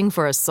it's opting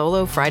for a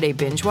solo Friday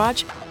binge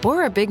watch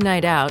or a big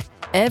night out,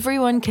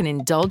 everyone can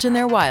indulge in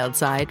their wild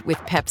side with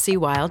Pepsi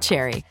Wild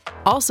Cherry.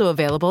 Also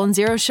available in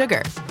Zero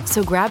Sugar.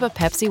 So grab a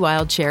Pepsi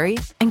Wild Cherry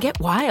and get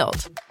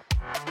wild.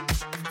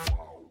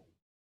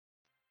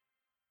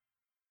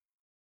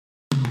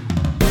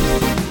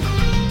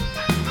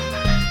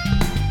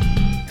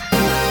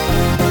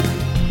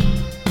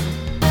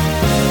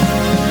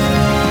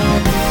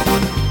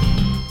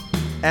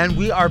 And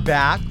we are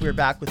back. We're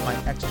back with my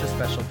extra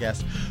special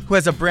guest who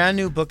has a brand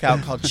new book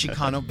out called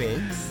Chicano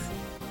Bakes.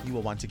 You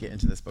will want to get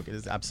into this book. It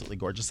is absolutely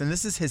gorgeous. And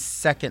this is his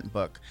second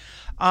book.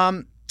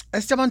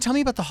 Esteban, tell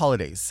me about the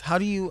holidays. How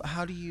do you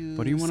What do you want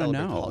to celebrate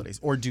know? the holidays?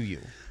 Or do you?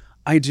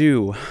 I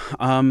do.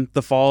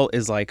 The fall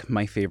is like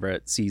my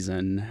favorite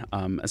season,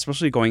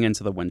 especially going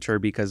into the winter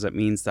because it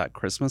means that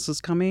Christmas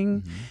is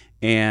coming. Mm-hmm.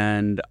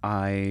 And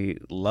I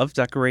love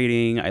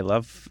decorating. I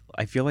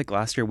feel like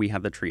last year we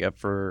had the tree up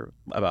for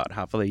about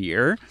half of the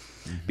year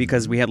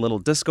because we had little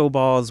disco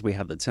balls, we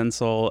had the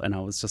tinsel, and I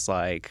was just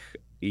like,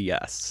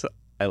 yes,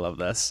 I love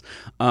this.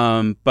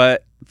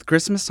 But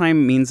Christmas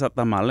time means that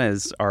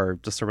tamales are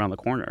just around the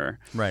corner.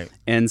 Right.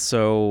 And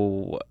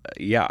so,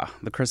 yeah,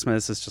 the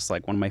Christmas is just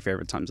like one of my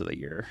favorite times of the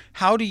year.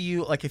 How do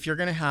you, like, if you're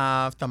going to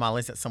have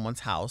tamales at someone's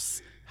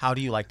house, how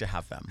do you like to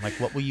have them? Like,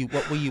 what will you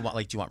want?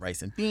 Like, do you want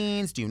rice and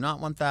beans? Do you not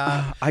want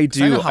that? I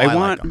do.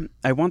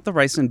 I want the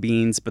rice and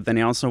beans, but then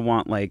I also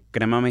want like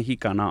crema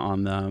mexicana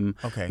on them.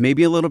 Okay.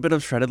 Maybe a little bit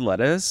of shredded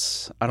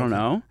lettuce. I don't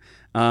know.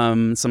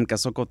 Some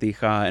queso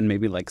cotija and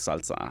maybe like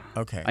salsa.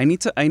 Okay. I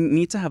need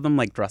to have them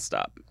like dressed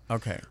up.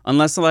 Okay.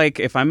 Unless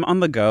like if I'm on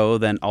the go,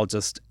 then I'll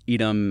just eat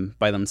them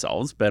by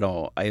themselves. But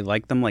I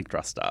like them like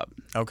dressed up.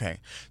 Okay.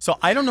 So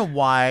I don't know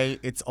why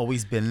it's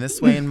always been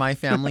this way in my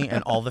family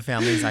and all the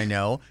families I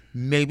know.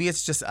 Maybe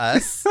it's just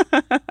us,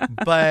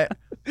 but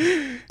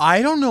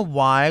I don't know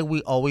why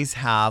we always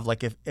have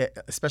like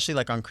especially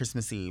like on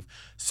Christmas Eve.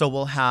 So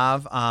we'll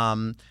have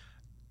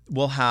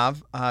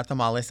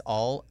tamales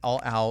all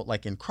out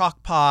like in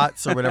crock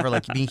pots or whatever,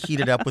 like being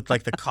heated up with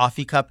like the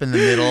coffee cup in the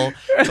middle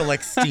to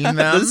like steam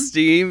them. The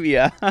steam,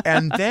 yeah.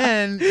 And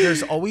then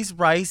there's always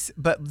rice,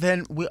 but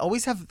then we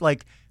always have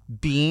like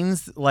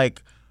beans,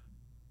 like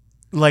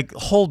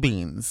whole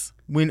beans.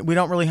 We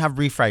don't really have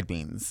refried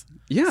beans.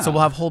 Yeah. So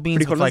we'll have whole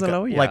beans with like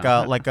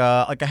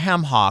a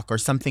ham hock or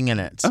something in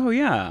it. Oh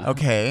yeah.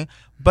 Okay.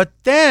 But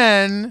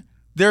then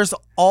there's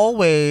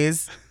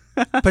always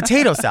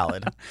potato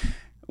salad.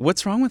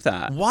 What's wrong with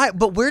that? Why?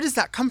 But where does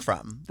that come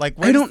from? Like,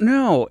 I don't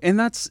know.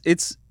 And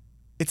it's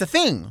a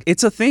thing.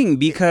 It's a thing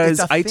because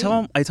It's a I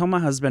thing. tell my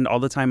husband all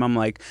the time. I'm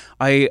like,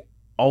 I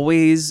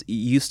always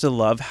used to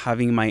love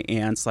having my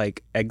aunt's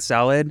like egg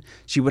salad.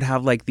 She would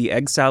have like the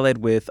egg salad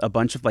with a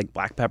bunch of like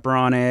black pepper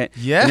on it.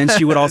 Yeah. And then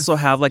she would also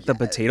have like the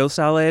potato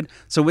salad.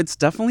 So it's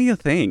definitely a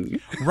thing.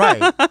 Right.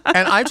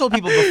 And I've told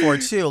people before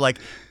too, like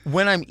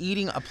when I'm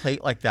eating a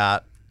plate like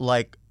that,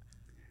 like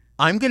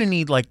I'm gonna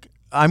need like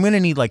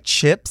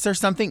chips or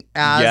something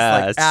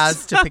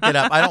as to pick it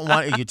up. I don't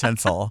want a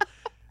utensil.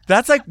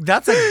 That's a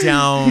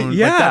down.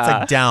 Yeah. Like,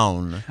 that's a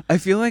down. I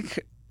feel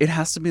like it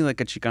has to be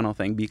like a Chicano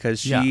thing because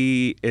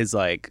she is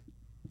like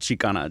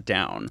Chicana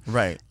down.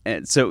 Right.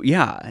 And so,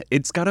 yeah,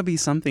 it's got to be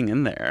something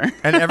in there.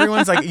 And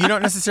everyone's like, you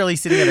don't necessarily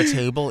sitting at a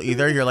table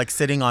either. You're like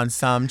sitting on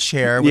some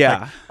chair with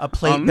like a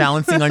plate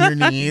balancing on your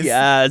knees.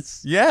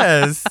 Yes.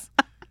 Yes.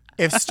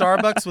 If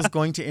Starbucks was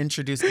going to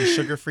introduce a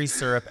sugar-free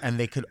syrup and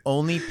they could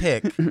only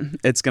pick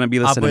it's going to be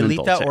the cinnamon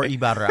Abuelita dolce. or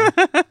Ibarra,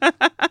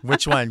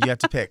 which one? You have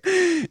to pick.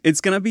 It's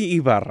going to be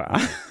Ibarra.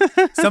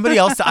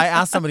 I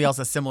asked somebody else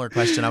a similar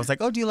question. I was like,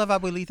 oh, do you love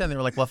Abuelita? And they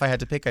were like, well, if I had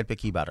to pick, I'd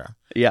pick Ibarra.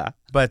 Yeah.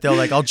 But they're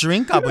like, I'll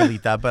drink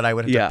Abuelita, but I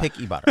would have to pick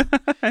Ibarra.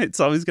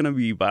 It's always going to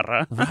be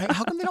Ibarra. Right?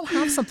 How come they don't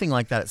have something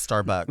like that at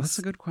Starbucks? That's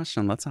a good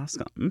question. Let's ask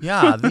them.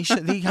 Yeah, they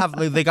should. They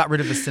got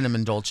rid of the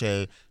cinnamon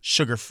dolce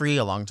sugar-free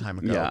a long time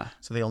ago. Yeah.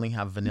 So they only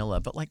have vanilla.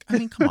 But like, I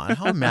mean, come on,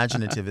 how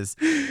imaginative is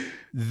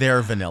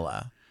their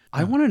vanilla?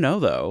 I want to know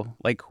though,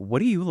 like, what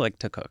do you like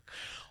to cook?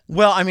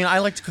 Well, I mean, I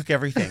like to cook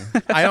everything.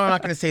 I'm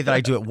not going to say that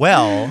I do it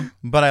well,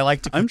 but I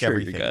like to cook I'm sure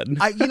everything. you're good.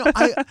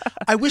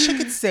 I wish I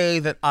could say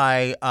that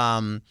I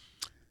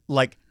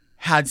like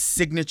had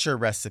signature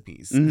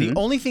recipes. Mm-hmm. The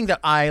only thing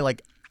that I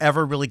like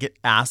ever really get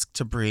asked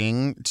to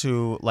bring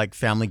to like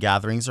family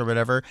gatherings or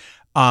whatever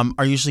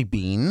are usually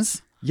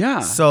beans. Yeah.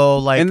 So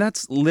like, and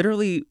that's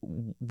literally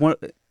what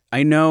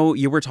I know.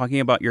 You were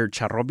talking about your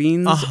charro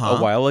beans a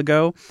while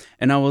ago,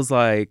 and I was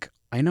like,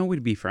 I know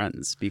we'd be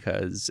friends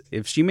because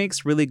if she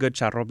makes really good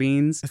charro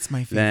beans, it's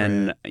my favorite.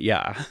 Then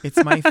yeah,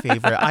 it's my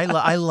favorite.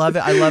 I love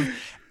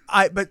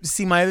it. But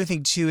see, my other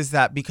thing too is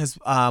that because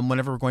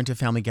whenever we're going to a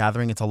family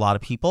gathering, it's a lot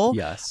of people.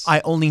 Yes.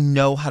 I only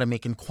know how to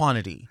make in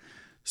quantity.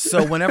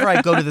 So whenever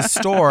I go to the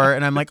store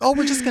and I'm like, oh,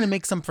 we're just going to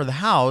make some for the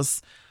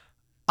house,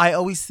 I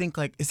always think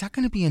like, is that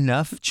going to be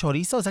enough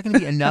chorizo? Is that going to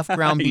be enough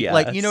ground beef? Yes.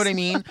 Like, you know what I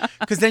mean?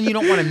 Because then you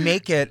don't want to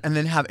make it and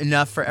then have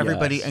enough for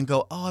everybody Yes. and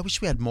go, oh, I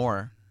wish we had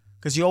more.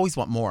 Because you always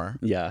want more.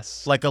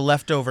 Yes. Like a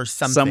leftover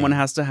something. Someone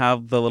has to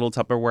have the little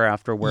Tupperware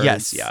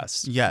afterwards.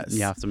 Yes.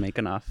 You have to make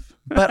enough.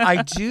 But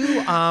I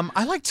do.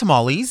 I like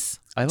tamales.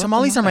 I love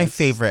Tamales are my tamales.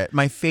 favorite.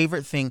 My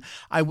favorite thing.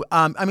 I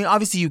mean,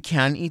 obviously you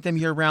can eat them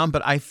year round,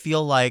 but I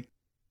feel like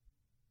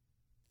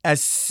as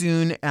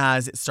soon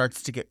as it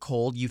starts to get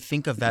cold, you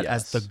think of that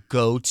as the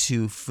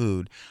go-to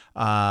food.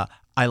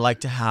 I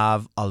like to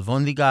have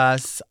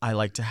albóndigas. I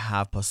like to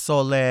have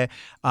pozole.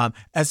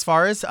 As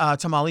far as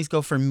tamales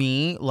go for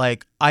me,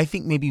 like I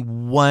think maybe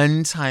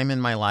one time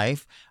in my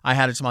life I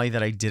had a tamale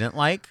that I didn't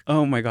like.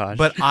 Oh my gosh.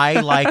 But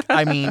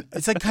I mean,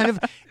 it's like kind of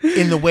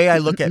in the way I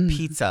look at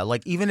pizza.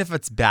 Like even if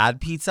it's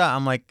bad pizza,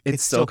 I'm like,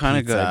 it's still kind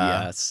of pizza. good.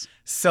 Yes.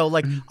 So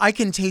like I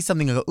can taste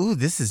something and go, ooh,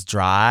 this is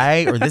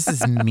dry, or this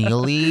is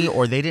mealy,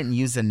 or they didn't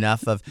use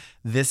enough of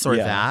this or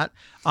that.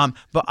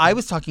 But I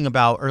was talking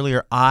about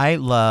earlier, I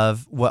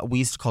love what we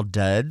used to call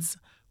duds,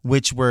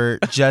 which were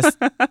just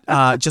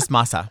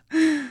masa.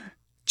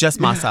 Just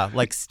masa,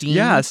 like steamed.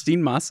 Yeah,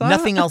 steamed masa.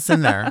 Nothing else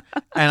in there.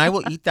 And I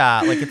will eat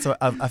that like it's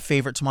a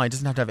favorite tamale. It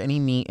doesn't have to have any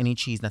meat, any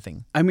cheese,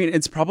 nothing. I mean,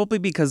 it's probably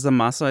because the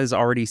masa is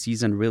already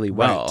seasoned really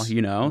well, Right.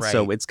 you know? Right.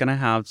 So it's going to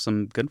have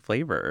some good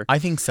flavor. I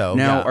think so.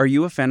 Now, yeah. are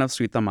you a fan of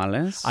sweet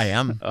tamales? I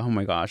am. Oh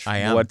my gosh. I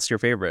am. What's your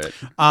favorite?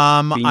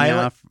 I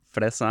Piña,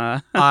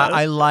 fresa.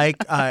 I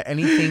like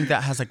anything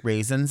that has like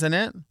raisins in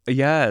it.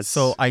 Yes.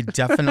 So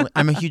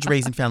I'm a huge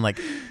raisin fan. Like,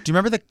 do you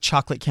remember the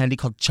chocolate candy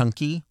called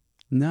Chunky?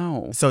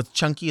 No. So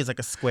Chunky is like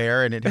a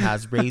square and it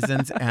has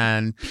raisins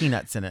and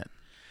peanuts in it.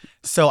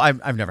 So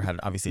I've never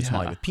had obviously a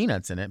tamale with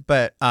peanuts in it,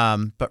 but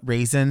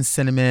raisins,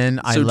 cinnamon.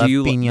 I love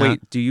piña.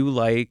 Wait, do you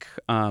like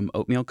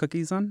oatmeal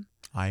cookies on?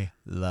 I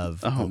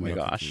love. Oh my oatmeal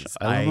gosh, cookies.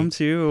 I love them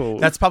too.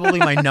 That's probably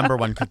my number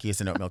one cookie is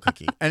an oatmeal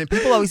cookie. And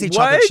people always say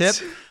chocolate chip.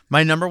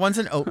 My number one's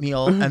an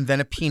oatmeal and then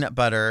a peanut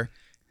butter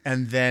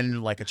and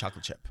then like a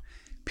chocolate chip.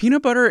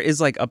 Peanut butter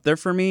is like up there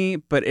for me,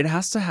 but it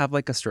has to have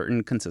like a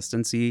certain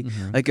consistency.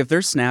 Mm-hmm. Like if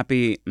they're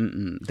snappy,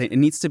 it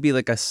needs to be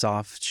like a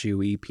soft,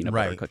 chewy peanut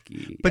butter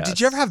cookie. But did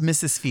you ever have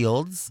Mrs.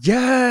 Fields?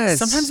 Yes.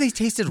 Sometimes they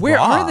tasted Where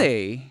raw. are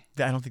they?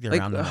 I don't think they're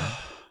Like, around anymore.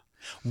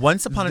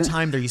 Once upon a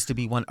time, there used to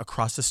be one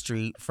across the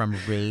street from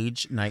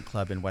Rage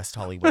nightclub in West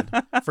Hollywood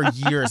for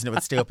years, and it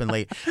would stay open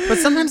late. But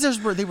sometimes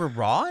they were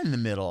raw in the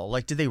middle.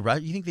 Like, did they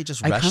rush? You think they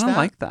just rushed that? I kind of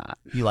like that.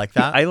 You like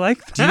that? I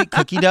like that. Do you eat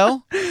cookie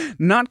dough?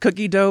 Not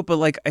cookie dough, but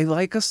like I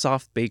like a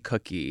soft baked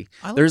cookie.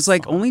 There's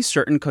like only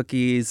certain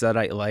cookies that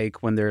I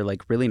like when they're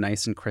like really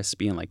nice and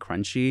crispy and like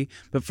crunchy.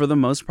 But for the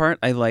most part,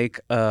 I like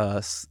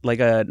a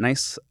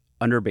nice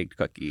underbaked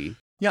cookie.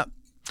 Yep.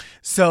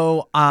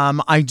 So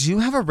I do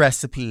have a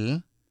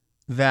recipe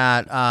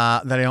that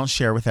I don't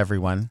share with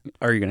everyone.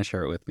 Are you going to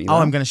share it with me? Oh,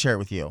 I'm going to share it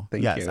with you.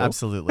 Thank yes, you.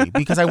 absolutely.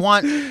 Because I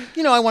want,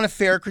 I want a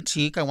fair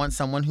critique. I want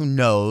someone who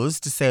knows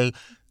to say,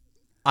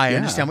 I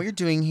understand what you're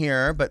doing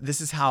here, but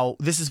this is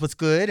what's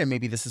good, and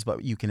maybe this is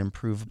what you can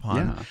improve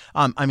upon.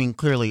 Yeah. I mean,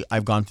 clearly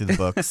I've gone through the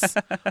books,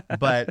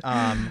 but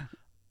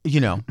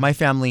my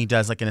family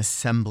does like an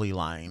assembly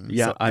line.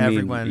 Yeah, so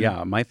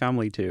everyone, my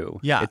family too.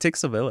 Yeah. It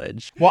takes a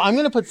village. Well, I'm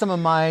going to put some of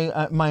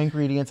my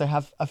ingredients. I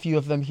have a few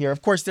of them here.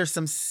 Of course, there's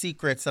some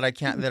secrets that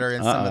that are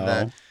in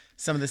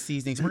some of the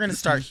seasonings. We're going to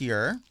start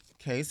here.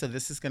 Okay, so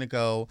this is going to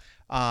go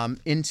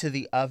into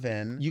the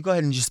oven. You go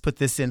ahead and just put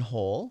this in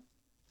whole,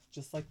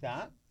 just like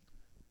that.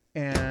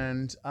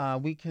 And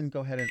we can go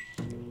ahead and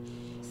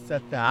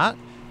set that.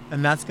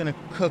 And that's going to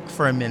cook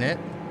for a minute.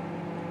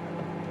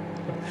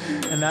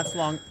 And that's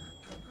long.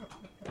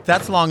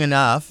 That's long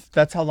enough.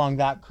 That's how long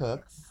that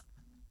cooks.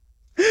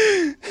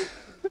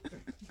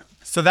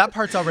 So that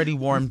part's already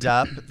warmed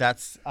up.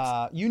 That's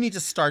you need to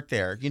start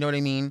there. You know what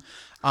I mean?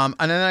 And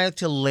then I like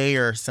to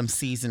layer some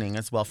seasoning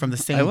as well from the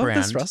same brand. I love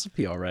this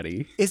recipe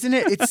already. Isn't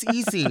it? It's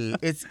easy.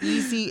 It's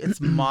easy.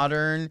 It's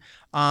modern.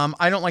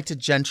 I don't like to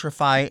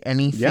gentrify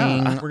anything.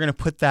 Yeah. We're going to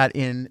put that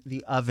in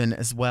the oven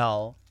as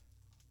well.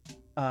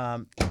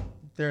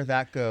 There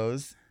that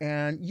goes.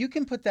 And you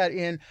can put that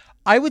in.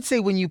 I would say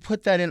when you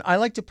put that in, I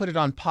like to put it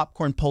on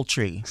popcorn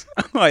poultry.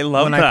 I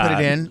love when that. I put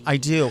it in, I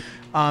do.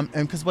 And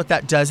because what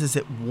that does is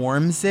it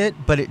warms it,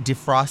 but it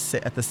defrosts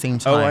it at the same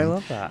time. Oh, I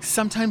love that.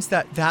 Sometimes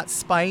that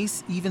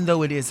spice, even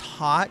though it is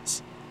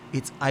hot,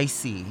 it's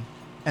icy.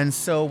 And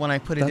so when I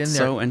put it in there, that's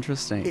so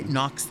interesting. It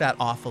knocks that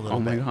off a little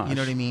bit. Oh my gosh. You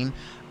know what I mean?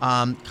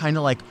 Kind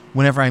of like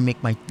whenever I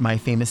make my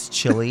famous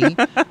chili. When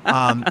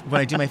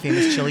I do my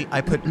famous chili,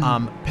 I put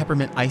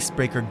peppermint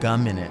icebreaker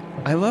gum in it.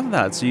 I love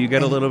that. So you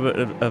get a little bit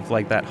of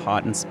like that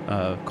hot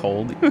and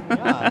cold.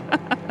 Yeah.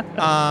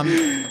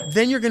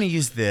 Then you're going to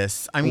use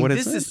this. I mean,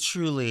 this is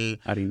truly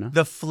Harina?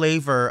 the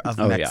flavor of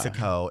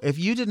Mexico. Yeah. If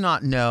you did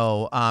not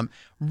know,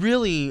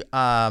 really,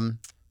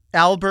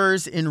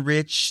 Alber's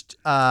enriched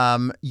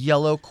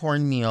yellow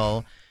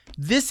cornmeal.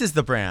 This is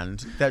the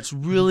brand that's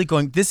really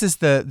going. This is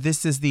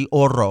the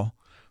oro,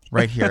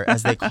 right here,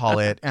 as they call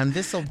it, and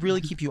this will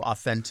really keep you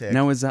authentic.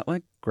 Now, is that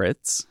like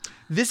grits?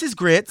 This is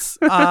grits.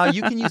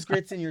 You can use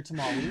grits in your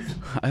tamales.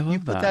 I love that. You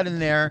put that in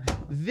there.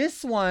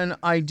 This one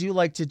I do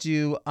like to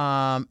do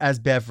as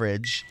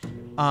beverage.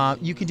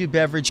 You can do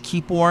beverage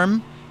keep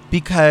warm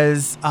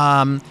because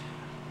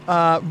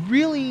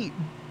really.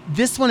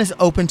 This one is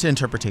open to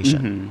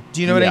interpretation. Mm-hmm. Do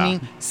you know what I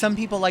mean? Some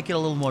people like it a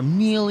little more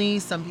mealy.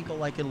 Some people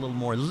like it a little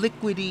more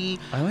liquidy.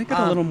 I like it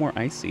a little more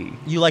icy.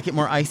 You like it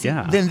more icy?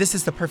 Yeah. Then this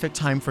is the perfect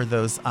time for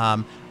those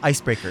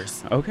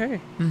icebreakers. Okay.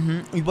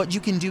 Mm-hmm. What you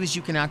can do is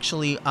you can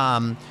actually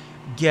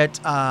get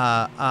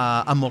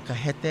a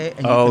molcajete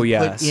and you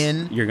can put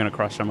in... You're going to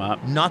crush them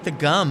up. Not the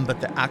gum,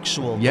 but the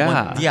actual...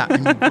 Yeah. Yeah,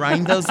 and you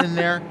grind those in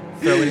there,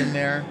 throw it in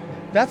there.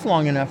 That's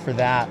long enough for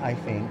that, I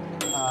think.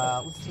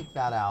 Let's take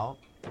that out.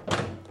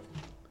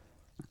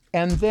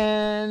 And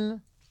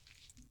then,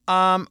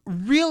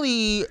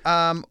 really,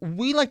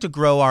 we like to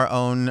grow our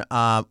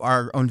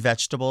own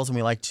vegetables, and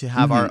we like to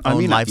have our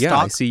own livestock. Yeah,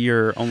 I see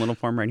your own little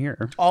farm right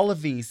here. All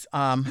of these.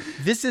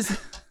 This is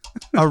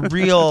a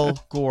real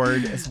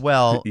gourd as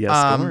well.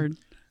 Yes, gourd.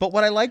 But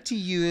what I like to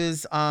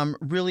use,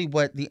 really,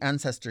 what the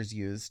ancestors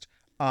used.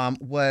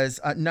 was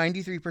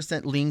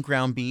 93% lean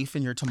ground beef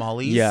in your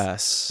tamales.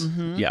 Yes.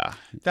 Mhm. Yeah.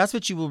 That's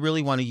what you will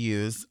really want to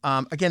use.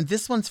 Again,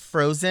 this one's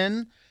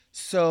frozen.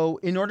 So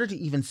in order to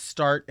even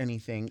start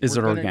anything. Is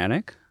it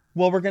organic?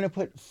 Well, we're going to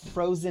put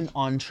frozen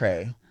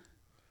entree.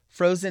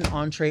 Frozen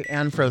entree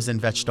and frozen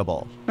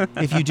vegetable.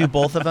 If you do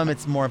both of them,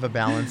 it's more of a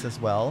balance as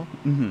well.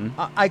 Mm-hmm.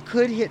 I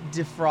could hit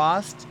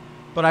defrost,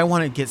 but I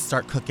want to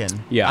start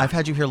cooking. Yeah. I've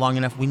had you here long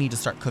enough. We need to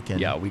start cooking.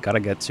 Yeah, we got to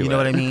get to it. You know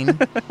what I mean?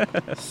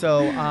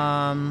 So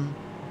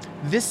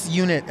this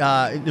unit,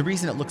 the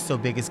reason it looks so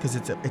big is because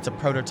it's a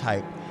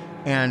prototype.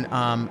 And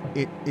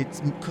it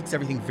cooks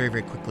everything very,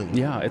 very quickly.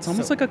 Yeah, it's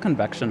almost like a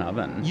convection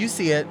oven. You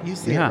see it. You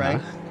see it,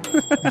 right?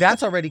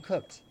 That's already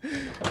cooked.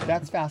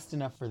 That's fast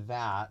enough for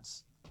that.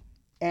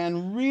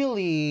 And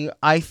really,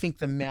 I think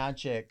the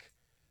magic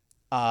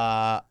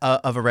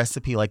of a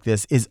recipe like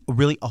this is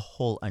really a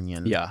whole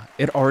onion. Yeah,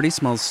 it already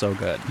smells so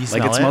good. You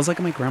smell it it? smells like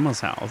at my grandma's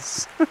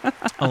house.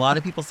 A lot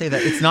of people say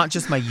that. It's not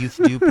just my Youth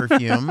Dew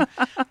perfume,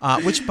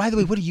 which, by the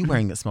way, what are you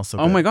wearing that smells so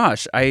good? Oh my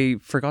gosh, I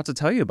forgot to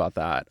tell you about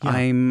that. Yeah.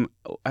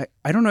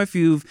 I don't know if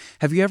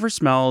have you ever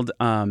smelled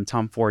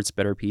Tom Ford's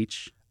Bitter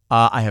Peach?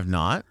 I have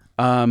not.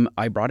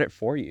 I brought it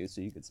for you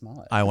so you could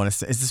smell it. I want to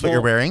say, is this what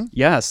you're wearing?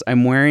 Yes,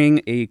 I'm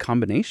wearing a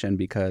combination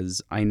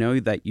because I know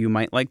that you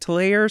might like to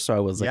layer. So I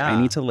was like, I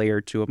need to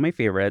layer two of my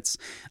favorites.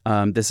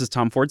 This is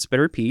Tom Ford's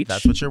Bitter Peach.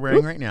 That's what you're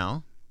wearing right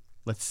now.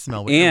 Let's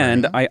smell what you're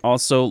And wearing. I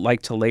also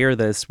like to layer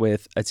this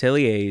with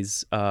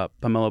Atelier's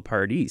Pomelo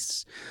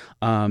Paradis.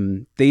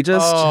 They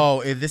just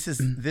this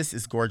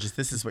is gorgeous.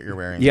 This is what you're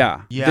wearing.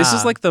 Yeah. This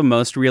is like the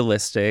most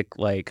realistic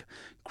like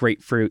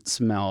grapefruit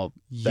smell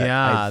that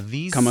I've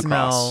these come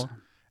smell. across.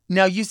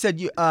 Now you said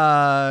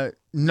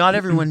not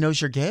everyone knows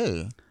you're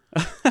gay.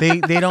 They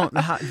don't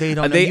know.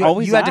 They you,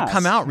 always you had to ask.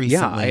 come out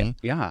recently.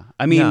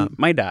 I mean,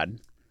 my dad.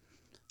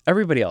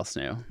 Everybody else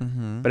knew,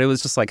 but it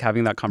was just like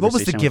having that conversation. What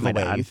was the with my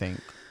giveaway? dad. You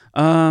think?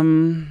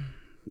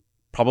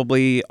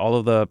 Probably all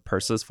of the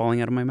purses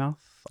falling out of my mouth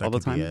all the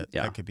time. Yeah,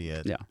 that could be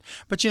it. Yeah,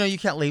 but you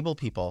can't label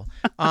people.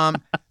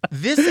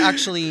 This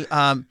actually,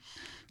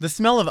 the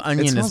smell of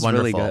onion is wonderful.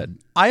 Really good.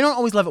 I don't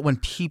always love it when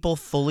people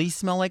fully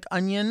smell like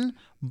onion,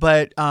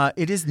 but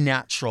it is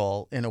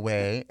natural in a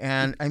way.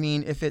 And I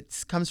mean, if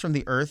it comes from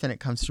the earth and it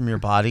comes from your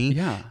body,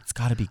 it's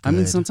got to be good. I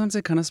mean, sometimes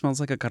it kind of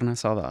smells like a carne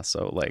asada,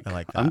 so like, I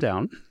like that. I'm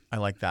down. I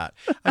like that.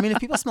 I mean, if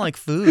people smell like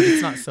food,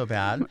 it's not so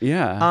bad.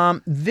 Yeah.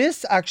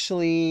 This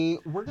actually,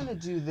 we're gonna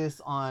do this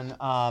on.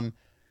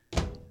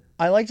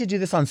 I like to do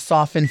this on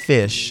softened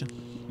fish.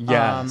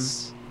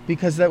 Yes.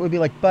 Because that would be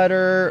like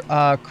butter,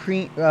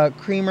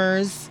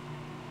 creamers.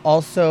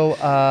 Also,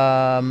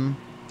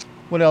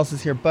 what else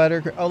is here?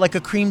 Butter. Oh, like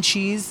a cream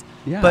cheese,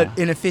 but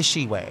in a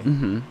fishy way.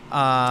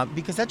 Mm-hmm.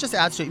 Because that just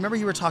adds to it. Remember,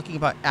 you were talking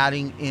about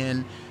adding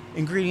in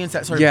ingredients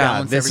that sort of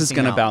balance this is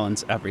going to out.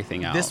 balance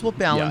everything out. This will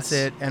balance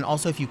it, and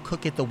also if you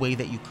cook it the way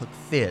that you cook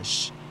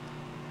fish,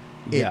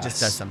 it just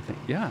does something.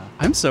 Yeah,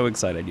 I'm so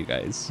excited, you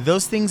guys.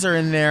 Those things are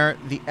in there.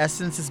 The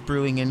essence is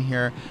brewing in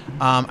here.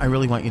 I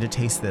really want you to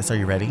taste this. Are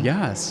you ready?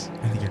 Yes.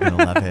 I think you're going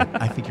to love it.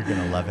 I think you're going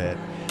to love it.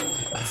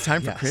 It's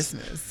time for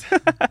Christmas.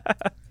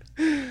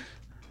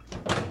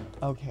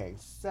 Okay,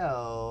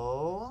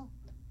 so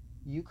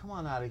you come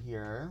on out of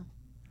here.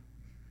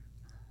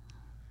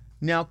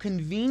 Now,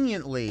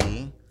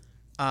 conveniently,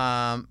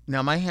 now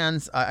my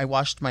hands, I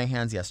washed my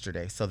hands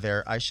yesterday, so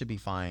I should be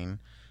fine.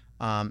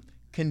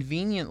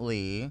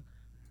 Conveniently,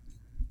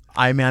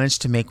 I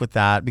managed to make with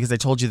that because I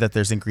told you that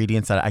there's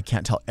ingredients that I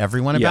can't tell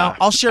everyone about.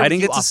 I'll share. I with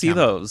didn't you get to off see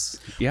camera.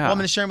 those. Yeah. Well, I'm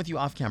going to share them with you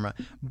off camera.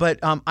 But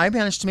I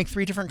managed to make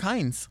 3 different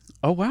kinds.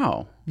 Oh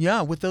wow.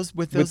 Yeah, with those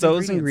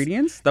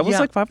ingredients. That was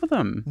like 5 of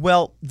them.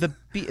 Well, the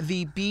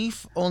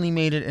beef only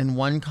made it in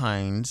one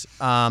kind.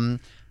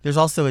 There's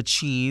also a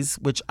cheese,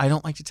 which I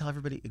don't like to tell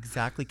everybody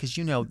exactly because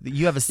you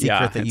have a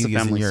secret that you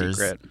use in yours.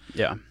 Secret.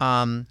 Yeah.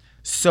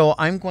 So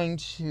I'm going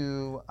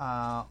to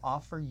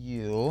offer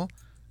you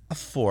a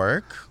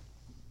fork.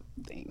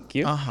 Thank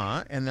you.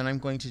 And then I'm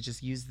going to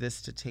just use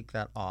this to take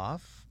that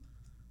off.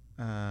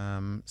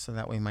 So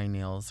that way my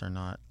nails are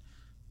not,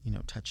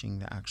 touching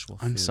the actual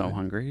food. I'm so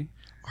hungry.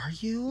 Are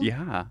you?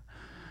 Yeah.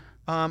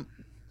 Let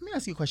me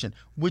ask you a question.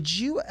 Would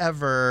you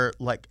ever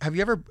have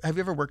you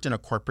ever worked in a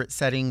corporate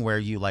setting where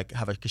you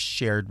have a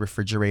shared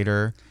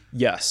refrigerator?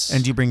 Yes.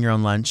 And do you bring your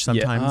own lunch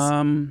sometimes?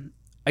 Yeah.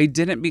 I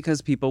didn't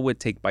because people would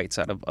take bites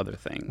out of other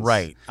things.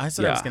 Right. That's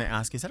what I was going to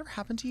ask you. Has that ever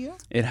happened to you?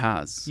 It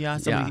has. Yeah.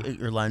 Somebody ate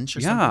your lunch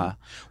or something? Yeah.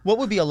 What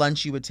would be a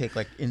lunch you would take,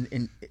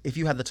 in if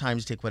you had the time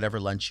to take whatever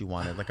lunch you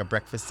wanted, like a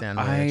breakfast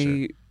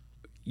sandwich?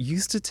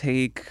 This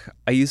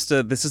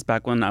is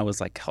back when I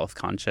was health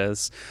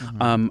conscious.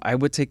 Mm-hmm. I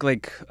would take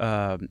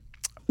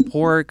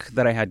pork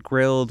that I had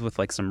grilled with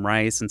some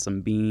rice and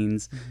some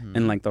beans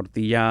and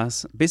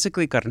tortillas,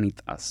 basically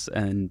carnitas.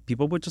 And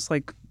people would just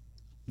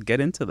get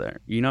into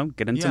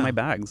my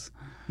bags.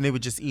 And they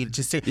would just eat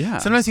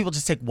it. Sometimes people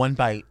just take one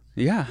bite.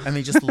 Yeah. And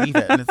they just leave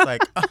it. And it's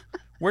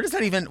Where does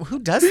that even? Who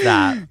does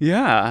that?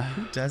 Yeah.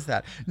 Who does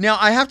that? Now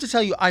I have to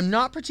tell you, I'm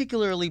not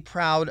particularly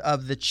proud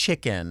of the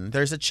chicken.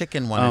 There's a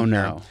chicken one. Oh in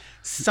no. here.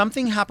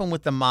 Something happened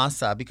with the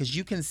masa because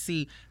you can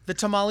see the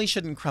tamale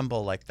shouldn't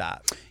crumble like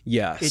that.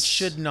 Yes. It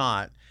should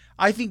not.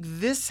 I think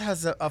this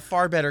has a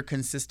far better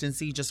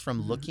consistency just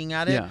from looking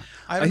at it. Yeah.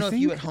 I don't know if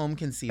you think- at home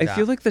can see I that.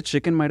 feel like the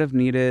chicken might have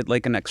needed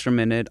like an extra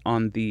minute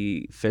on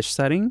the fish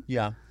setting.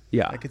 Yeah.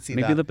 Yeah. I could see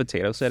Maybe that. the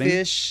potato setting.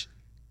 Fish,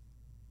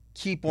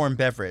 keep warm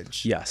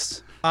beverage.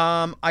 Yes.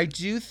 I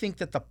do think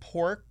that the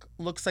pork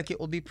looks like it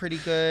will be pretty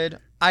good.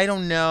 I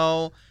don't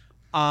know.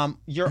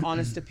 Your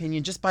honest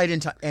opinion. Just bite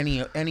into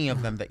any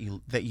of them that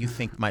you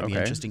think might be Okay.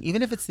 interesting,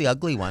 even if it's the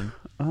ugly one.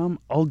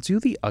 I'll do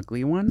the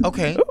ugly one.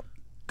 Okay.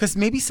 Because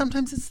maybe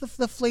sometimes it's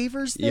the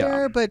flavors Yeah.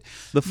 there, but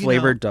The you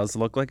flavor know. does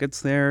look like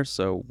it's there,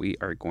 so we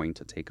are going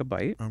to take a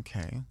bite.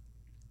 Okay.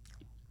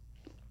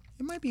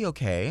 It might be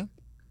okay.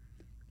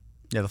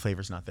 Yeah, the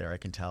flavor's not there. I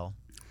can tell.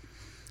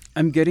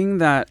 I'm getting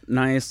that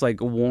nice,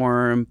 like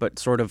warm but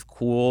sort of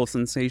cool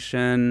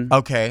sensation.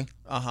 Okay.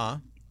 Uh-huh.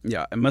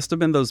 Yeah, it must have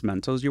been those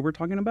Mentos you were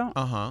talking about.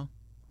 Uh-huh.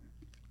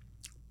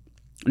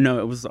 No,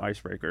 it was the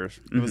icebreakers.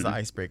 It was the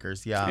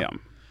icebreakers. Yeah. Yeah.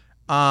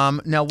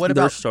 Now what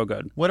They're about so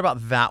good. What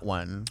about that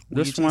one? Will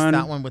This you taste one-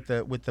 that one with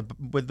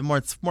the more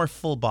it's more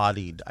full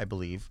bodied, I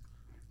believe.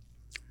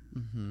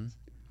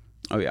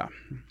 Oh yeah.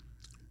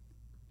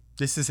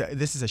 This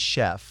is a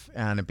chef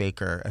and a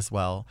baker as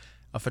well,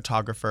 a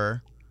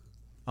photographer,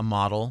 a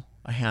model,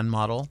 a hand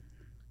model,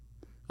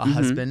 a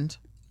husband,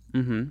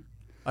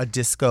 a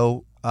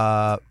disco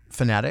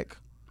fanatic.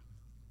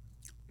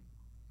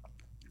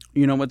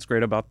 You know what's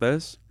great about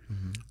this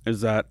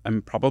is that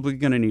I'm probably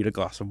gonna need a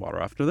glass of water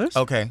after this.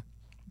 Okay.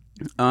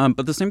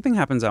 But the same thing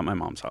happens at my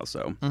mom's house,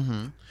 though.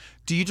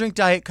 Do you drink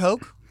Diet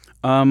Coke?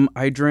 I'm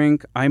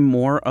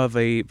more of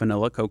a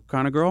vanilla Coke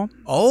kind of girl.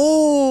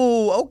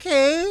 Oh,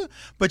 okay.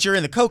 But you're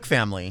in the Coke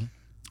family.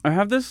 I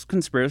have this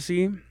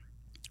conspiracy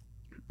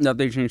that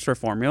they changed their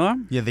formula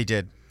Yeah, they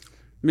did.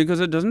 because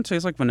it doesn't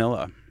taste like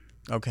vanilla.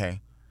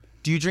 Okay.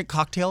 Do you drink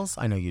cocktails?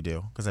 I know you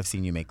do because I've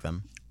seen you make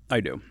them. I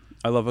do.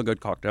 I love a good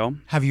cocktail.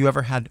 Have you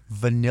ever had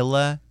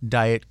vanilla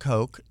Diet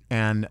Coke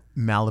and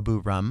Malibu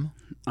rum?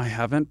 I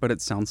haven't, but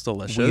it sounds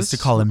delicious. We used to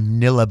call them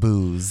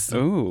Nillaboos.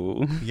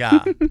 Ooh.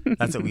 Yeah,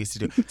 that's what we used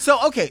to do. So,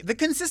 okay, the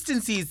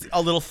consistency's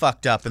a little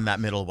fucked up in that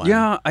middle one.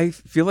 Yeah, I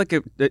feel like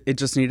it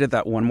just needed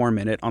that one more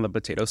minute on the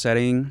potato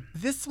setting.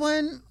 This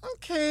one,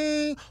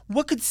 okay.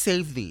 What could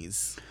save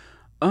these?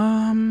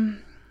 Maybe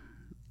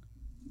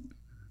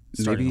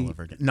Starting all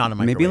over again. Not a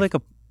microwave. maybe like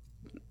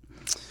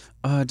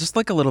just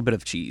like a little bit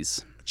of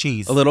cheese,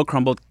 cheese. a little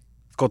crumbled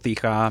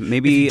cotija, If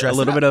maybe you a dress it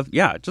little up.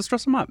 bit of just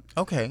dress them up.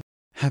 Okay.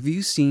 Have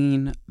you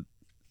seen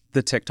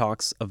the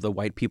TikToks of the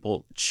white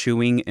people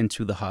chewing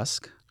into the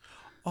husk?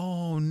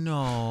 Oh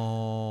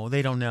no,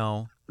 they don't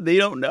know. They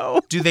don't know.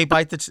 Do they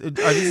bite are these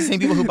the same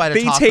people who bite a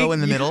They taco take- in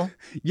the middle?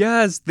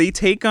 Yes, they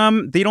take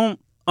them. They don't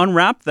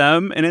unwrap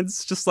them, and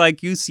it's just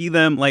like you see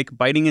them like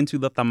biting into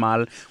the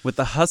tamal with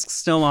the husk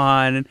still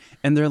on,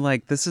 and they're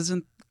like, "This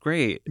isn't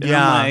great." And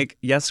Yeah. I'm like,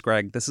 "Yes,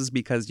 Greg, this is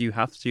because you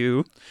have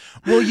to."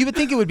 Well, you would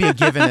think it would be a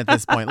given at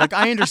this point. Like,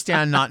 I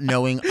understand not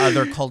knowing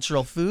other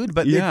cultural food,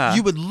 but Yeah.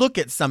 you would look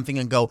at something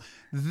and go,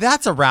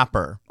 "That's a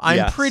wrapper." I'm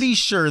Yes. pretty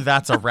sure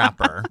that's a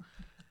wrapper.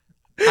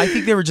 I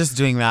think they were just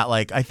doing that.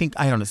 Like, I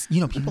don't know.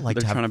 You know, people like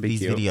They're to trying to have be these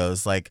cute.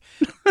 videos. Like,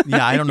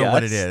 yeah, I don't know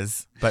what it Yes.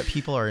 is, but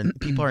people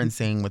are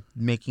insane with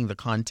making the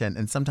content,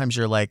 and sometimes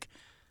you're like,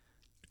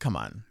 "Come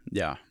on,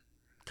 Yeah.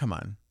 come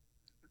on."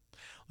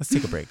 Let's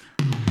take a break.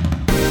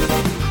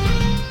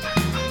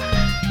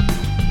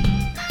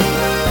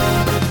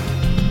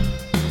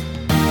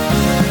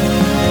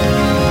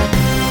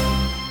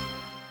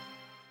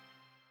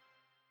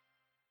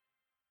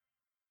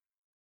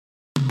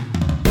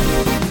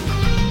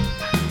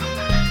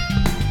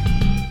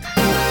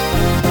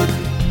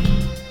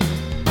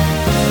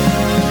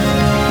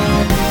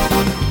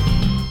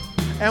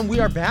 And we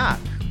are back.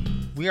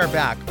 We are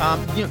back.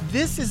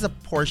 This is a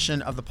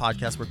portion of the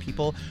podcast where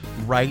people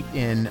write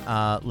in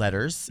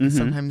letters,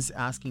 sometimes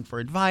asking for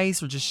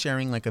advice or just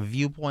sharing like a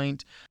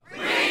viewpoint.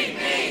 Read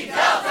me,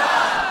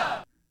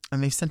 Delta!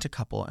 And they've sent a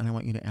couple, and I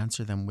want you to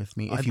answer them with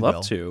me, if I'd you love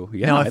will. to.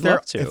 Yeah, Now, if I'd they're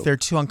love to. if they're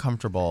too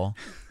uncomfortable,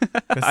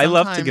 'cause I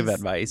love to give sometimes-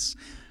 advice.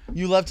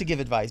 You love to give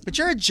advice, but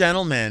you're a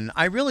gentleman.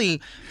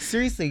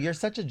 Seriously, you're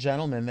such a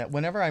gentleman that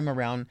whenever I'm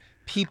around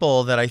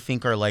people that I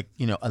think are like,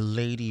 a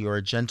lady or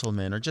a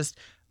gentleman or just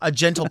a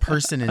gentle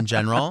person in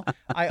general,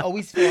 I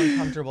always feel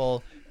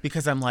uncomfortable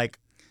because I'm like,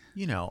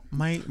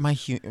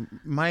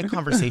 my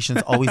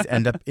conversations always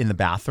end up in the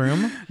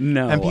bathroom.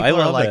 No, And people I are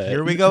love like, it.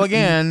 here we go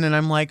again. And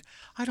I'm like,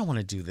 I don't want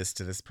to do this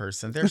to this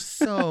person. They're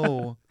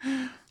so...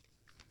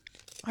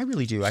 I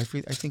really do. I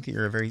think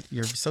that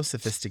you're so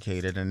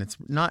sophisticated, and it's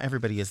not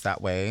everybody is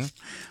that way.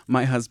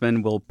 My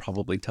husband will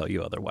probably tell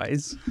you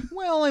otherwise.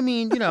 Well, I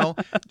mean, yeah,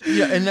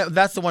 and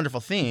that's the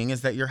wonderful thing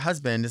is that your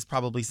husband is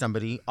probably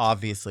somebody,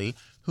 obviously,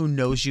 who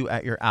knows you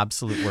at your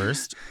absolute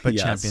worst, but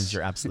Yes. champions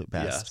your absolute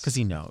best Yes. because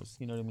he knows.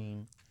 You know what I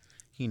mean?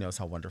 He knows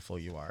how wonderful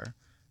you are.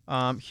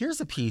 Here's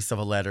a piece of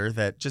a letter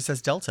that just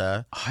says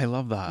Delta. Oh, I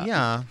love that.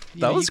 Yeah.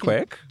 That was you can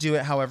quick. Do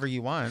it however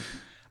you want.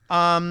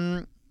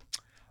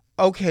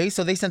 Okay,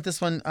 so they sent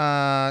this one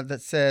that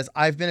says,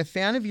 I've been a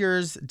fan of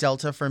yours,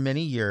 Delta, for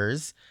many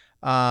years,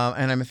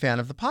 and I'm a fan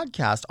of the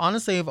podcast.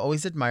 Honestly, I've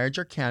always admired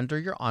your candor,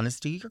 your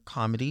honesty, your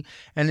comedy,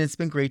 and it's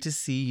been great to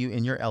see you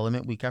in your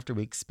element week after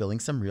week, spilling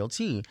some real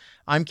tea.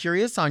 I'm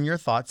curious on your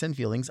thoughts and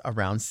feelings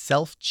around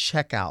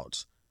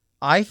self-checkout.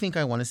 I think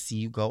I want to see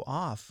you go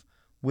off.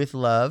 With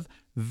love,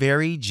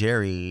 Very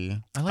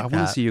Jerry. I like that. I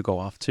want to see you go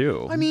off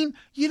too. I mean,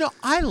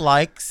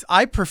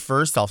 I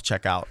prefer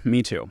self-checkout.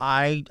 Me too.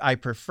 I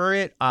prefer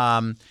it.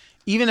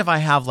 Even if I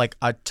have like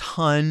a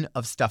ton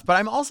of stuff, but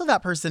I'm also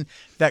that person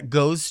that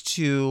goes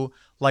to,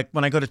 like,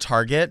 when I go to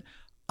Target,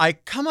 I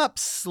come up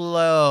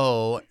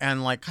slow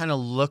and like kind of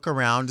look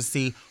around to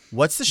see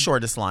what's the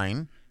shortest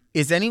line.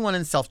 Is anyone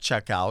in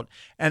self-checkout?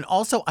 And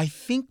also, I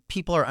think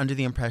people are under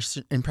the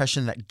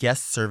impression that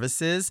guest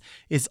services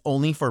is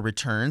only for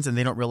returns, and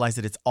they don't realize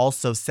that it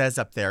also says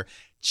up there,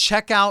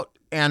 checkout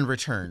and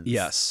returns.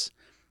 Yes.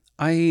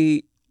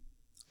 I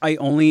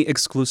only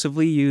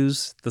exclusively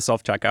use the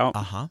self-checkout.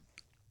 Uh-huh.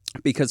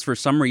 Because for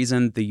some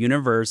reason, the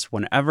universe,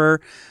 whenever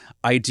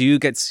I do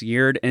get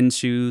steered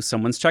into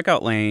someone's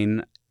checkout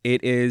lane,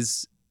 it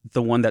is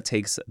the one that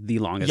takes the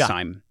longest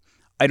time.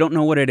 I don't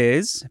know what it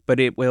is, but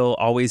it will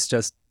always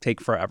just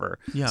take forever.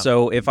 Yeah.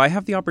 So if I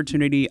have the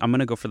opportunity, I'm going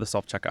to go for the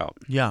self-checkout.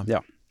 Yeah. Yeah.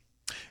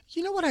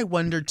 You know what I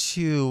wonder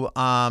too,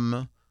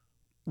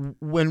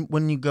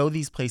 when you go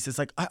these places,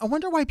 like I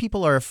wonder why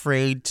people are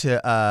afraid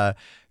to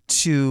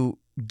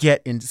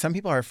get into, some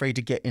people are afraid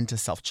to get into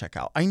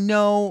self-checkout. I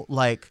know,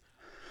 like,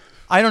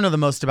 I don't know the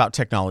most about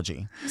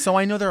technology. So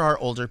I know there are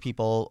older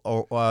people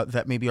or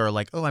that maybe are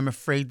like, oh, I'm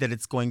afraid that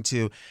it's going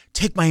to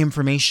take my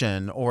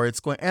information or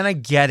it's going, and I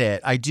get it.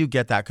 I do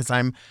get that because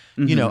I'm,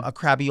 you know, a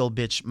crabby old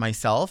bitch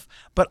myself.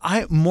 But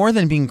more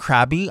than being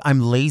crabby, I'm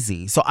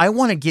lazy. So I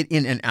want to get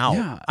in and out.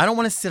 Yeah. I don't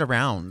want to sit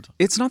around.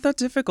 It's not that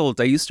difficult.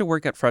 I used to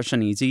work at Fresh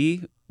and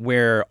Easy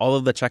where all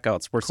of the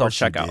checkouts were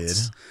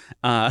self-checkouts.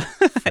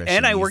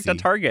 And I worked at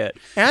Target.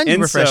 And you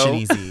were Fresh and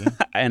Easy.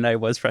 And I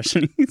was Fresh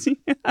and Easy.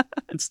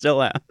 And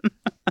still am.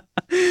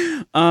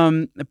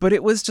 But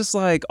it was just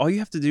like, all you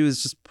have to do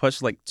is just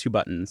push like 2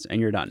 buttons and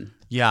you're done.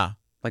 Yeah.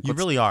 Like, you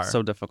really are.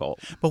 So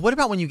difficult. But what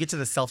about when you get to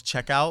the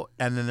self-checkout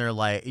and then they're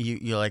like,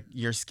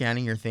 you're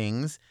scanning your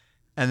things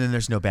and then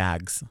there's no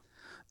bags?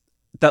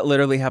 That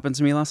literally happened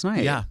to me last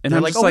night. Yeah. And They're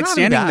I'm like, just "Oh, we're like not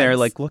having standing there, bags."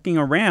 like looking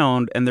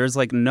around, and there's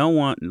like no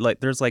one,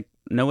 like there's like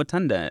no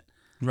attendant.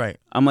 Right.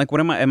 I'm like,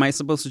 what am I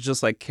supposed to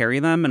just like carry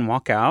them and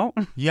walk out?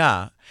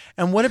 Yeah.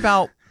 And what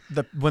about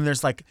when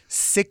there's like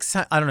 6,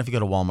 I don't know if you go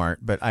to Walmart,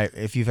 but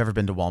if you've ever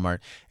been to Walmart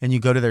and you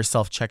go to their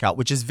self-checkout,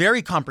 which is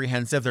very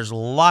comprehensive. There's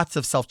lots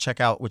of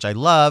self-checkout, which I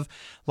love,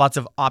 lots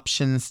of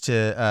options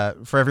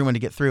for everyone to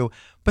get through.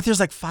 But there's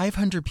like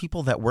 500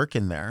 people that work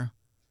in there.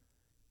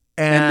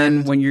 And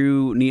then when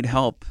you need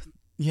help,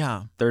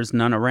 yeah, there's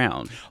none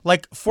around.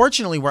 Like,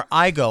 fortunately, where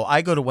I go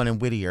to one in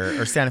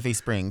Whittier or Santa Fe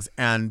Springs,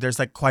 and there's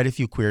like quite a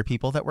few queer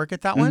people that work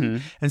at that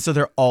one. And so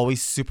they're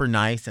always super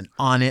nice and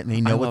on it, and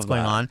they know what's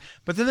going on.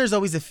 But then there's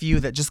always a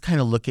few that just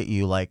kind of look at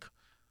you like,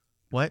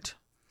 what?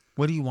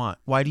 What do you want?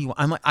 Why do you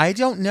want? I'm like, I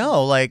don't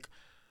know. Like,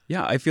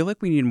 yeah, I feel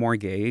like we need more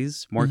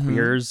gays, more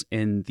queers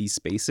in these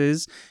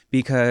spaces,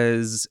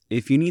 because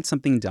if you need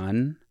something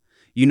done,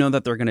 you know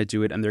that they're going to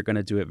do it, and they're going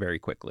to do it very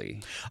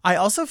quickly. I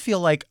also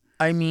feel like,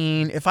 I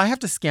mean, if I have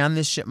to scan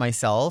this shit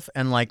myself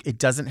and like it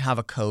doesn't have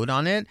a code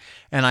on it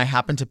and I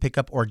happen to pick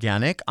up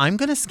organic, I'm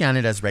going to scan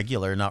it as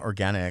regular, not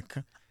organic.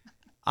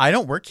 I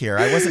don't work here.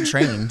 I wasn't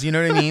trained. Do you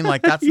know what I mean?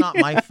 Like, that's not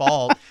my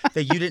fault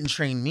that you didn't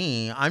train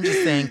me. I'm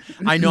just saying,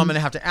 I know I'm going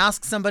to have to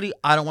ask somebody.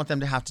 I don't want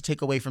them to have to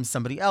take away from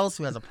somebody else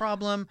who has a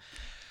problem.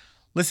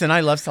 Listen, I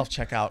love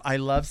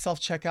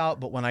self-checkout.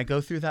 But when I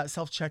go through that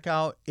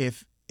self-checkout,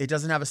 if it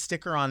doesn't have a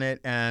sticker on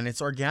it and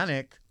it's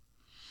organic,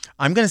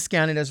 I'm going to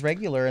scan it as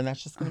regular, and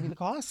that's just going to be the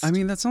cost. I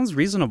mean, that sounds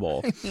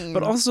reasonable.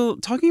 But also,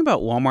 talking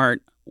about Walmart,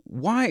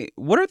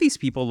 what are these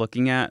people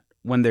looking at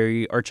when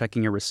they are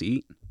checking your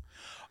receipt?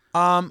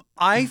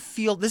 I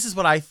feel, this is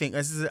what I think.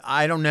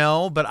 I don't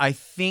know, but I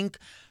think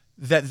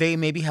that they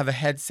maybe have a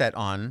headset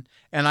on,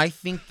 and I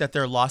think that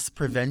their loss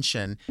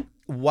prevention,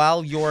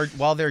 while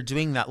they're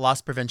doing that,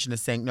 loss prevention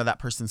is saying, no, that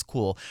person's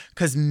cool.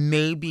 Because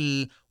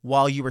maybe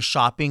while you were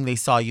shopping, they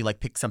saw you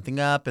like pick something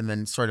up, and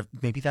then sort of,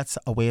 maybe that's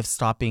a way of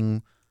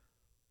stopping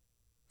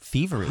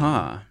thievery.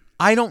 Huh.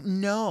 I don't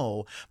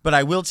know. But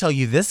I will tell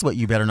you this, what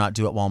you better not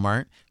do at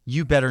Walmart.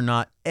 You better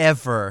not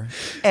ever,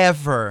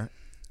 ever,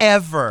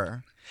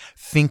 ever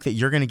think that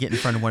you're going to get in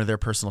front of one of their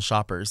personal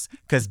shoppers.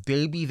 Because,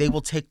 baby, they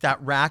will take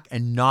that rack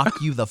and knock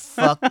you the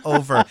fuck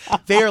over.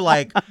 They are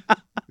like,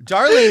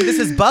 darling, this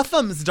is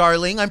Buffum's,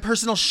 darling. I'm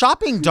personal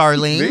shopping,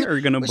 darling. They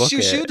are going to book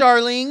it. Shoo,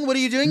 darling. What are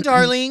you doing,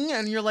 darling?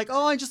 And you're like,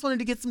 oh, I just wanted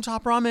to get some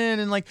top ramen.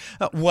 And like,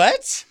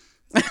 what?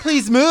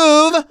 Please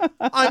move.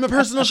 I'm a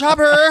personal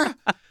shopper.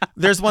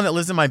 There's one that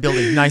lives in my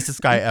building. Nicest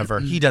guy ever.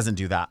 He doesn't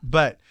do that.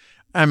 But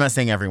I'm not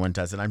saying everyone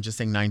does it. I'm just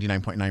saying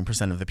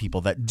 99.9% of the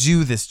people that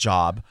do this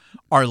job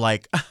are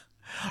like,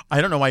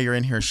 I don't know why you're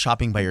in here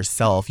shopping by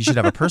yourself. You should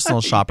have a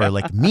personal shopper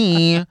like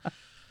me.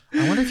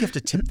 I wonder if you have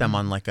to tip them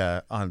on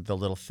on the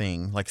little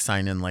thing, like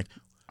sign in, like,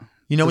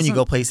 you know, when you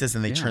go places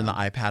and they turn the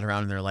iPad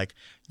around and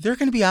they're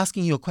going to be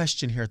asking you a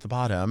question here at the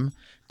bottom.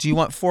 Do you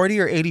want 40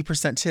 or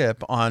 80%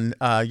 tip on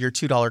your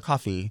 $2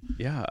 coffee?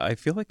 Yeah, I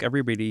feel like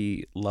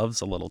everybody loves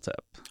a little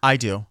tip. I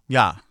do.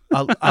 Yeah.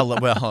 Well,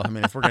 I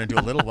mean, if we're going to do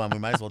a little one, we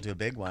might as well do a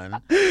big one.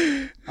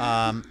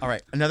 All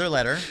right. Another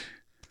letter.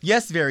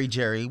 Yes, Very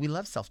Jerry. We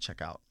love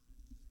self-checkout.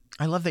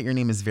 I love that your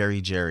name is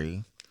Very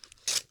Jerry.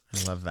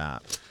 I love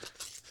that.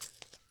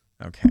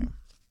 Okay.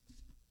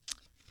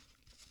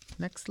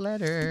 Next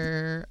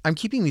letter. I'm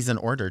keeping these in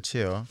order,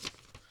 too.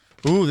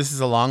 Ooh, this is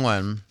a long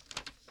one.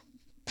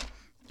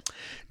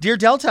 Dear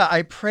Delta,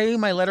 I pray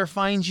my letter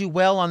finds you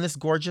well on this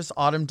gorgeous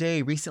autumn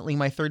day. Recently,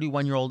 my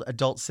 31-year-old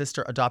adult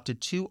sister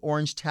adopted 2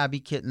 orange tabby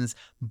kittens,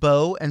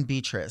 Bo and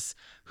Beatrice,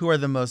 who are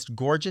the most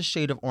gorgeous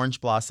shade of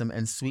orange blossom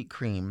and sweet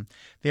cream.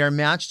 They are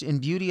matched in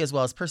beauty as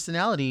well as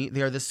personality.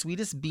 They are the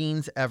sweetest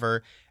beings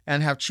ever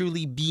and have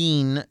truly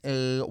been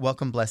a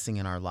welcome blessing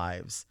in our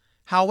lives.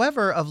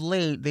 However, of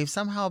late, they've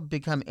somehow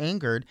become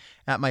angered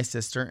at my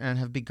sister and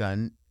have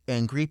begun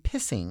angry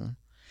pissing.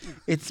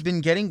 It's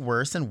been getting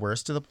worse and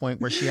worse to the point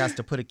where she has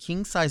to put a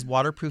king-size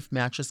waterproof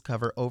mattress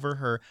cover over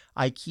her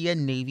IKEA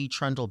navy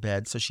trundle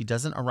bed so she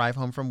doesn't arrive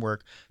home from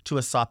work to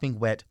a sopping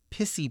wet,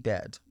 pissy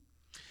bed.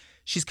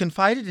 She's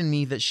confided in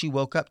me that she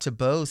woke up to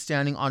Bo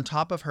standing on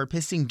top of her,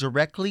 pissing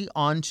directly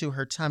onto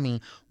her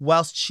tummy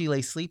whilst she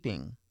lay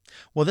sleeping.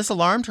 Well, this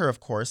alarmed her,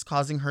 of course,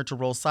 causing her to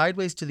roll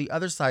sideways to the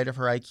other side of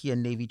her IKEA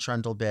navy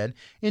trundle bed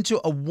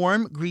into a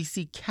warm,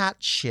 greasy cat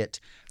shit,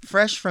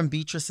 fresh from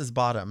Beatrice's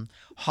bottom,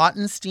 hot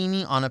and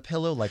steamy on a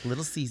pillow like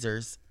Little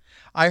Caesars.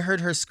 I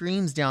heard her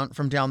screams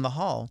from down the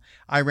hall.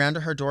 I ran to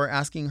her door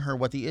asking her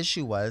what the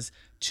issue was.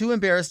 Too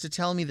embarrassed to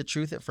tell me the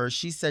truth at first,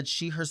 she said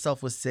she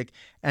herself was sick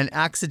and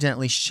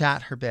accidentally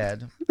shat her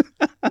bed.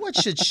 What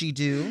should she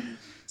do?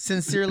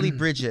 Sincerely,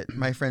 Bridget.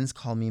 My friends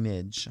call me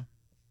Midge.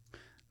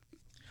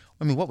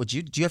 I mean, what would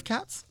you do? You have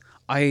cats?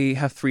 I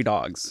have 3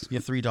 dogs. You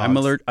have 3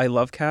 dogs. I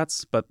love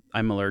cats, but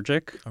I'm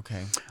allergic.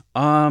 Okay.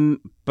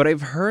 But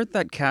I've heard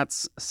that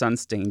cats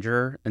sense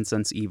danger and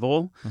sense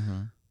evil.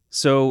 Mm-hmm.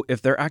 So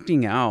if they're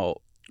acting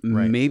out,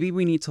 maybe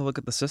we need to look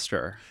at the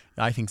sister.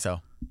 I think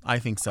so.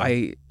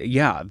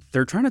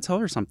 They're trying to tell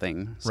her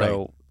something.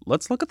 So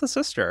let's look at the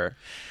sister.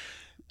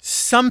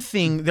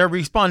 They're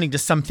responding to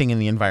something in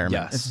the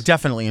environment. Yes. It's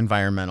definitely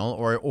environmental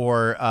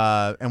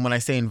and when I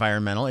say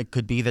environmental, it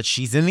could be that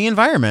she's in the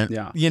environment.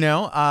 Yeah. You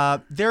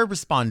know, they're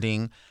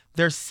responding,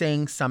 they're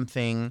saying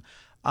something.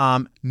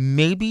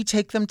 Maybe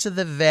take them to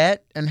the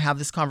vet and have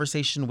this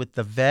conversation with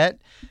the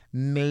vet.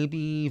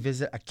 Maybe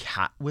visit a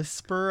cat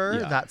whisperer.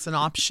 Yeah. That's an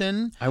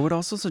option. I would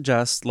also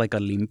suggest like a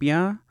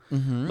limpia.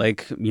 Mm-hmm.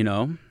 Like,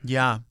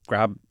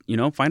 grab,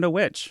 find a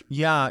witch.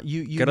 Yeah.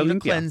 You get need a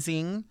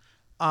cleansing.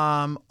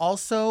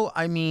 Also,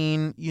 I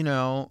mean,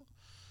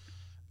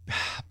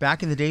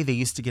 back in the day, they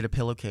used to get a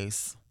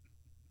pillowcase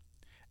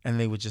and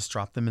they would just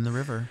drop them in the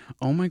river.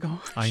 Oh my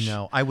gosh. I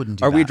know. I wouldn't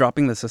do that. Are we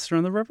dropping the sister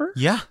in the river?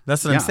 Yeah,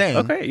 that's what I'm saying.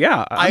 Okay,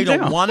 yeah. I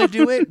don't want to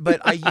do it,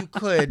 but you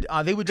could.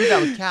 They would do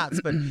that with cats,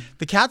 but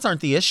the cats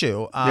aren't the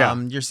issue.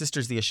 Your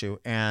sister's the issue.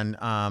 And,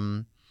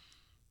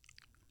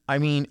 I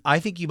mean, I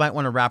think you might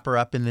want to wrap her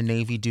up in the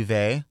navy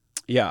duvet.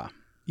 Yeah.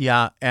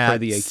 Yeah. And for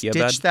the IKEA stitch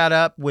bed. that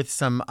up with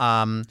some,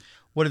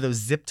 what are those,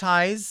 zip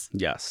ties?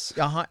 Yes.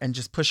 And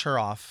just push her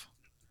off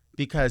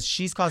because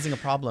she's causing a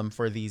problem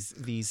for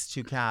these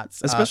 2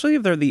 cats. Especially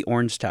if they're the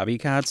orange tabby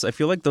cats. I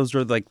feel like those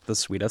are like the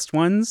sweetest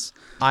ones.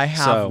 I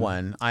have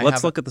one.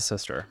 Let's look at the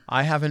sister.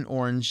 I have an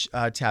orange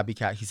tabby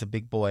cat. He's a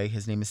big boy.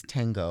 His name is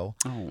Tango.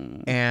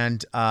 Oh.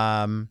 And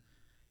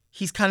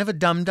he's kind of a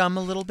dum-dum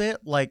a little bit.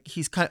 Like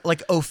he's kind of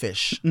like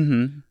oafish.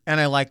 Mm-hmm. And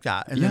I like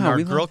that. And then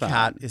our girl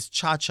cat is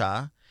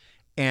Cha-Cha.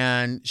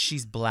 And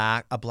she's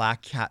a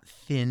black cat,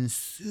 thin,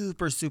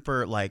 super,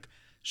 super like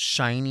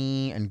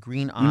shiny and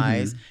green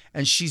eyes.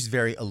 And she's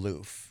very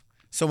aloof.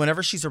 So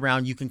whenever she's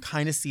around, you can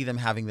kind of see them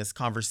having this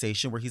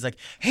conversation where he's like,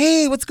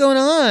 hey, what's going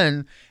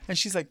on? And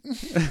she's like,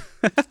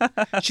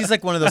 she's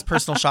like one of those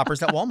personal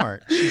shoppers at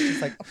Walmart. She's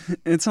just like,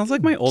 it sounds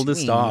like my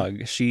oldest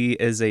dog. She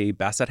is a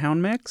Basset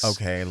Hound mix.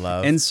 Okay,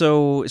 love. And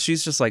so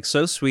she's just like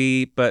so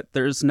sweet, but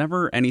there's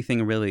never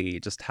anything really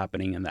just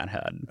happening in that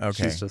head.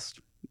 Okay. She's just...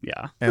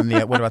 Yeah. And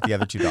what about the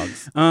other 2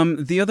 dogs?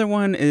 The other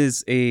one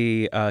is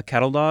a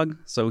cattle dog.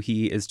 So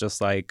he is just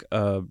like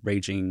a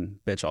raging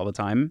bitch all the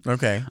time.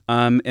 Okay.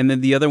 And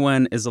then the other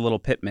one is a little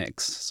pit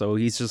mix. So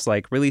he's just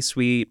like really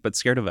sweet, but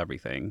scared of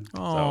everything.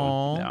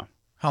 Oh. So, yeah.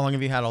 How long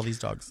have you had all these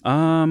dogs?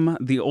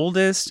 The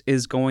oldest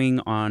is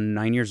going on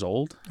 9 years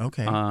old.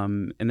 Okay.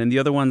 And then the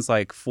other one's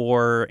like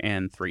 4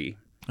 and 3.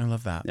 I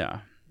love that.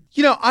 Yeah.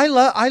 I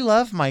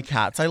love my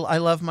cats. I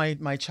love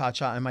my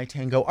Cha-Cha and my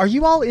Tango. Are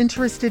you all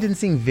interested in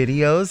seeing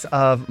videos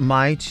of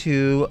my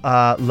 2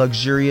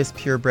 luxurious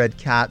purebred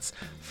cats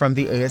from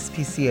the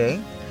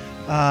ASPCA?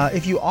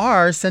 If you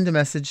are, send a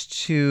message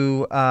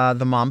to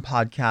the Mom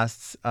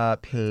Podcasts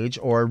page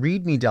or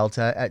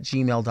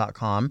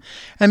readmedelta@gmail.com.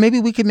 And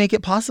maybe we could make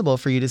it possible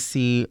for you to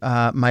see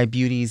my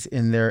beauties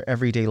in their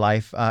everyday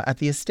life at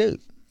the estate.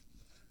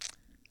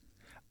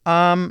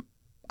 I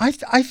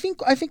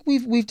think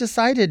we've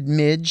decided,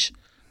 Midge,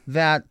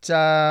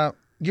 that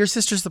your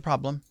sister's the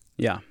problem.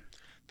 Yeah.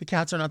 The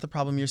cats are not the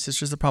problem. Your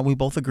sister's the problem. We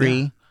both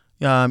agree.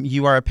 Yeah.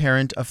 You are a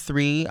parent of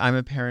 3. I'm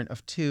a parent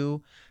of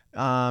 2.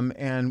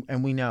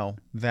 And we know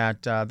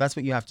that that's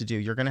what you have to do.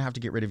 You're going to have to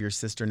get rid of your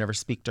sister, never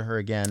speak to her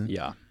again.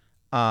 Yeah.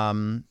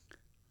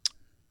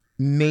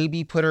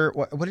 Maybe put her,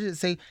 what did it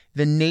say?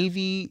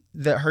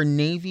 Her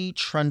navy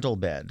trundle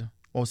bed.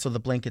 Oh, so the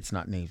blanket's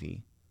not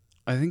navy.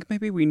 I think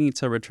maybe we need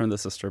to return the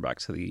sister back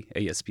to the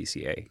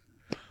ASPCA.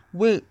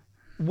 Wait,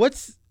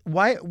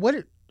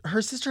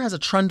 her sister has a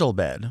trundle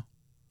bed.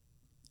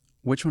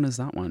 Which one is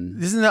that one?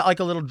 Isn't that like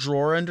a little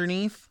drawer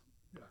underneath?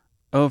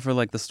 Oh, for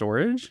like the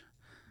storage?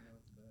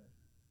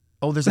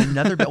 Oh, there's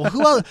another bed.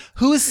 Well,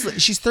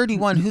 she's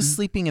 31. Who's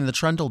sleeping in the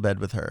trundle bed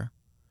with her?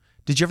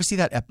 Did you ever see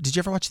that? Did you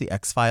ever watch the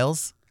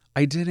X-Files?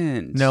 I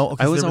didn't. No?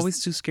 I was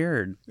always too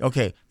scared.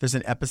 Okay, there's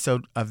an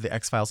episode of the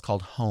X-Files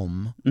called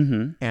Home,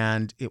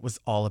 and it was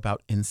all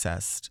about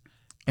incest.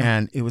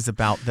 And it was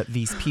about that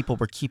these people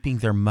were keeping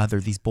their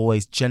mother, these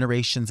boys,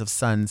 generations of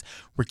sons,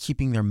 were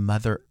keeping their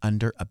mother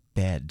under a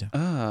bed.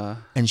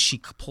 And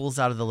she pulls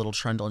out of the little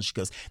trundle and she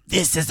goes,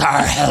 "This is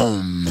our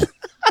home."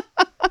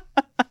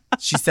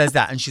 She says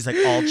that and she's like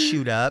all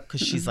chewed up because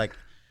she's like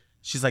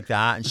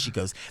that. And she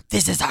goes,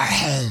 "This is our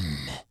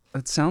home."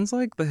 It sounds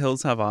like The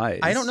Hills Have Eyes.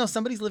 I don't know.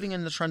 Somebody's living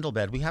in the trundle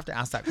bed. We have to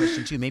ask that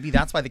question too. Maybe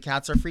that's why the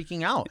cats are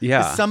freaking out.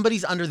 Yeah. 'Cause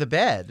somebody's under the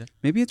bed.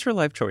 Maybe it's your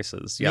life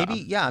choices.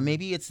 Yeah.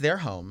 Maybe it's their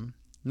home,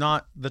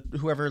 not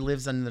whoever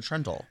lives in the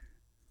trundle.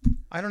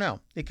 I don't know.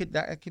 It could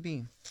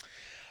be.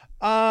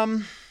 I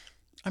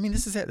mean,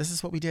 this is it. This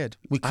is what we did.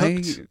 We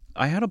cooked.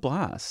 I had a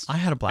blast. I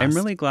had a blast. I'm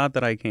really glad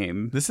that I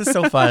came. This is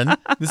so fun.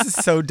 This is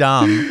so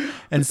dumb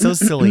and so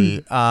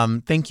silly.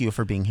 Thank you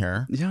for being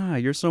here. Yeah,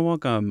 you're so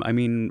welcome. I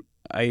mean,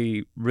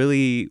 I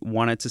really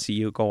wanted to see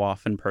you go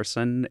off in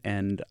person,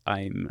 and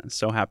I'm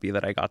so happy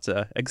that I got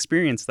to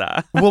experience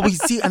that. Well, we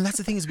see, and that's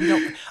the thing is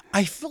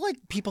I feel like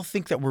people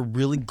think that we're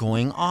really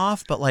going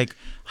off, but like,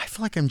 I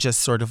feel like I'm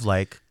just sort of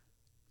like.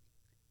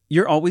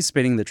 You're always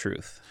spitting the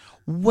truth.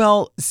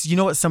 Well, you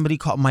know what somebody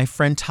called, my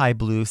friend Ty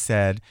Blue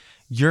said,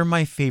 "You're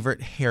my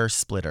favorite hair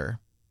splitter."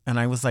 And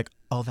I was like,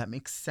 oh, that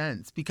makes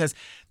sense because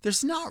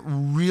there's not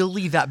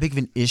really that big of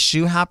an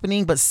issue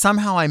happening, but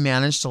somehow I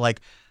managed to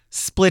like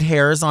split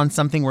hairs on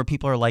something where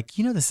people are like,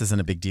 this isn't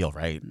a big deal,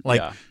 right?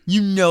 Like,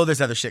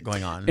 there's other shit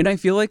going on. And I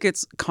feel like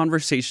it's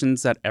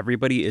conversations that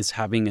everybody is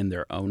having in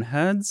their own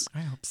heads.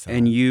 I hope so.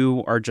 And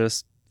you are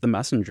just the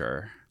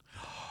messenger.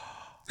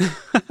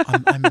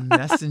 I'm a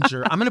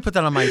messenger. I'm going to put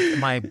that on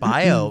my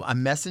bio. A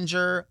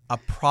messenger, a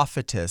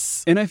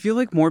prophetess. And I feel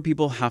like more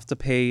people have to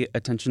pay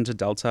attention to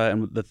Delta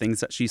and the things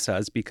that she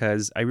says,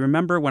 because I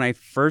remember when I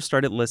first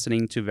started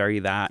listening to Very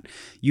That,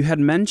 you had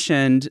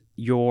mentioned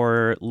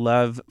your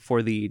love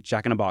for the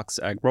Jack in the Box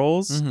egg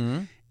rolls.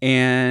 Mm-hmm.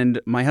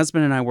 And my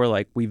husband and I were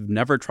like, we've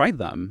never tried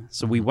them.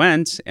 So we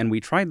went and we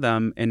tried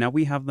them, and now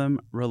we have them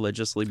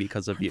religiously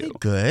because of you. They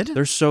good?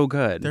 They're so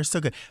good. They're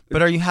so good.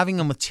 But are you having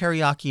them with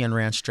teriyaki and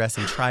ranch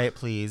dressing? Try it,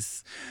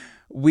 please.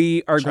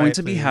 We are going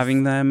to be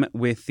having them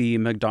with the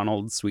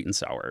McDonald's sweet and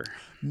sour.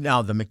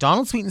 Now, the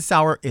McDonald's sweet and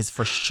sour is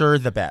for sure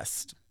the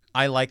best.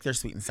 I like their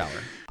sweet and sour.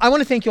 I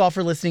want to thank you all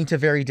for listening to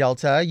Very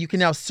Delta. You can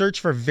now search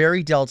for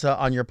Very Delta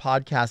on your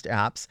podcast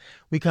apps.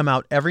 We come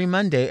out every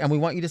Monday, and we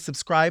want you to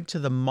subscribe to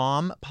the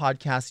Mom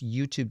Podcast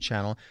YouTube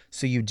channel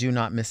so you do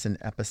not miss an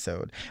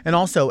episode. And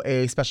also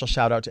a special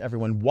shout out to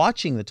everyone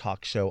watching the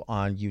talk show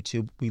on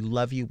YouTube. We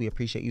love you. We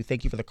appreciate you.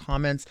 Thank you for the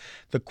comments,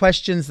 the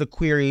questions, the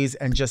queries,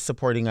 and just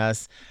supporting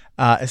us,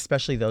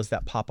 especially those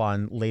that pop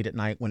on late at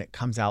night when it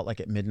comes out like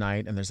at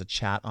midnight and there's a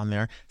chat on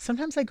there.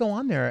 Sometimes I go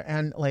on there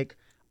and like,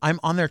 I'm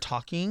on there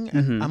talking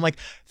and I'm like,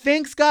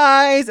 thanks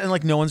guys. And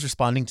like, no one's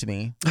responding to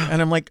me.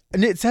 And I'm like,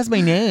 and it says my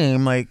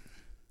name. Like,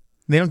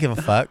 they don't give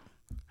a fuck.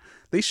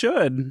 They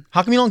should.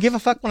 How come you don't give a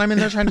fuck when I'm in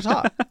there trying to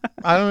talk?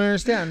 I don't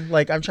understand.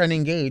 Like, I'm trying to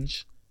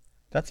engage.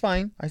 That's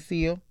fine. I see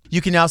you.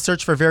 You can now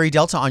search for Very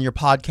Delta on your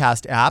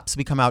podcast apps.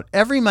 We come out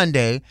every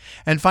Monday,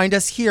 and find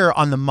us here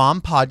on the Mom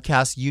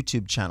Podcast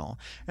YouTube channel.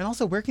 And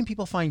also, where can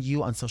people find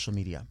you on social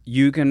media?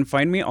 You can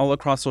find me all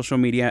across social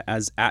media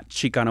as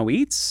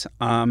 @Chicanoeats.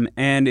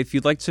 And if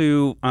you'd like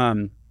to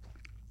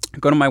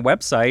go to my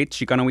website,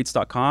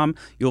 chicanoeats.com,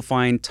 you'll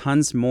find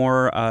tons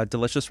more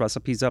delicious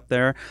recipes up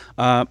there.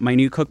 My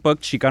new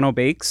cookbook, Chicano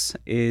Bakes,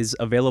 is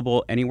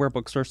available anywhere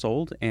books are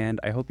sold, and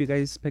I hope you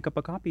guys pick up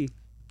a copy.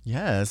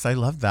 Yes, I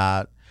love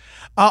that.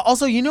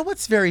 Also, you know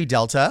what's Very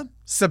Delta?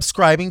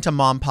 Subscribing to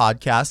Mom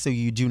Podcast so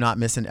you do not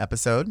miss an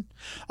episode.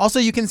 Also,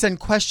 you can send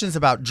questions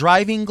about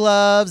driving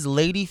gloves,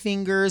 lady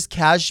fingers,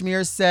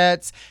 cashmere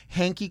sets,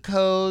 hanky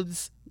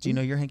codes. Do you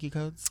know your hanky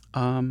codes?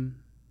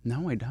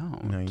 No, I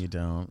don't. No, you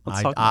don't.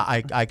 Let's talk about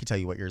I could tell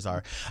you what yours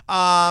are.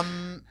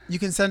 You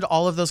can send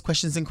all of those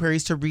questions and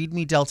queries to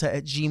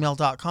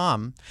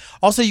readmedelta@gmail.com.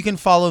 Also, you can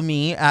follow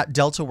me at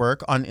Delta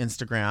Work on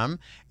Instagram.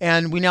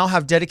 And we now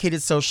have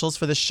dedicated socials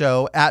for the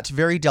show at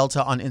Very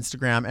Delta on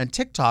Instagram and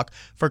TikTok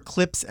for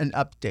clips and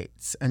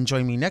updates. And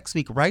join me next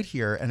week right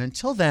here. And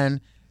until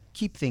then,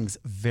 keep things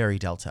very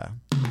Delta.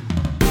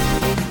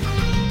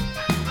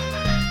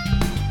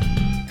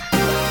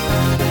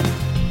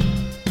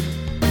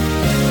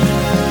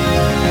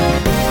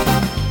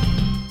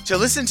 To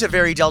listen to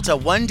Very Delta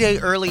one day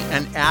early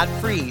and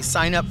ad-free,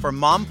 sign up for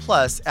Mom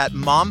Plus at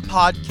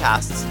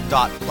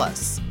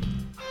mompodcasts.plus.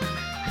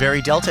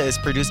 Very Delta is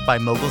produced by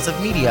Moguls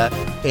of Media,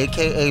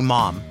 aka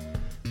Mom.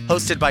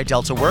 Hosted by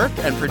Delta Work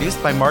and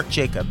produced by Mark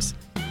Jacobs.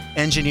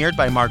 Engineered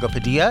by Margot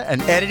Padilla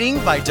and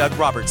editing by Doug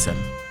Robertson.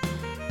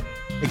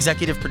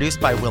 Executive produced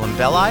by Willem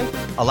Belli,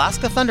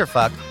 Alaska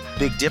Thunderfuck,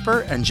 Big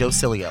Dipper, and Joe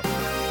Cilio.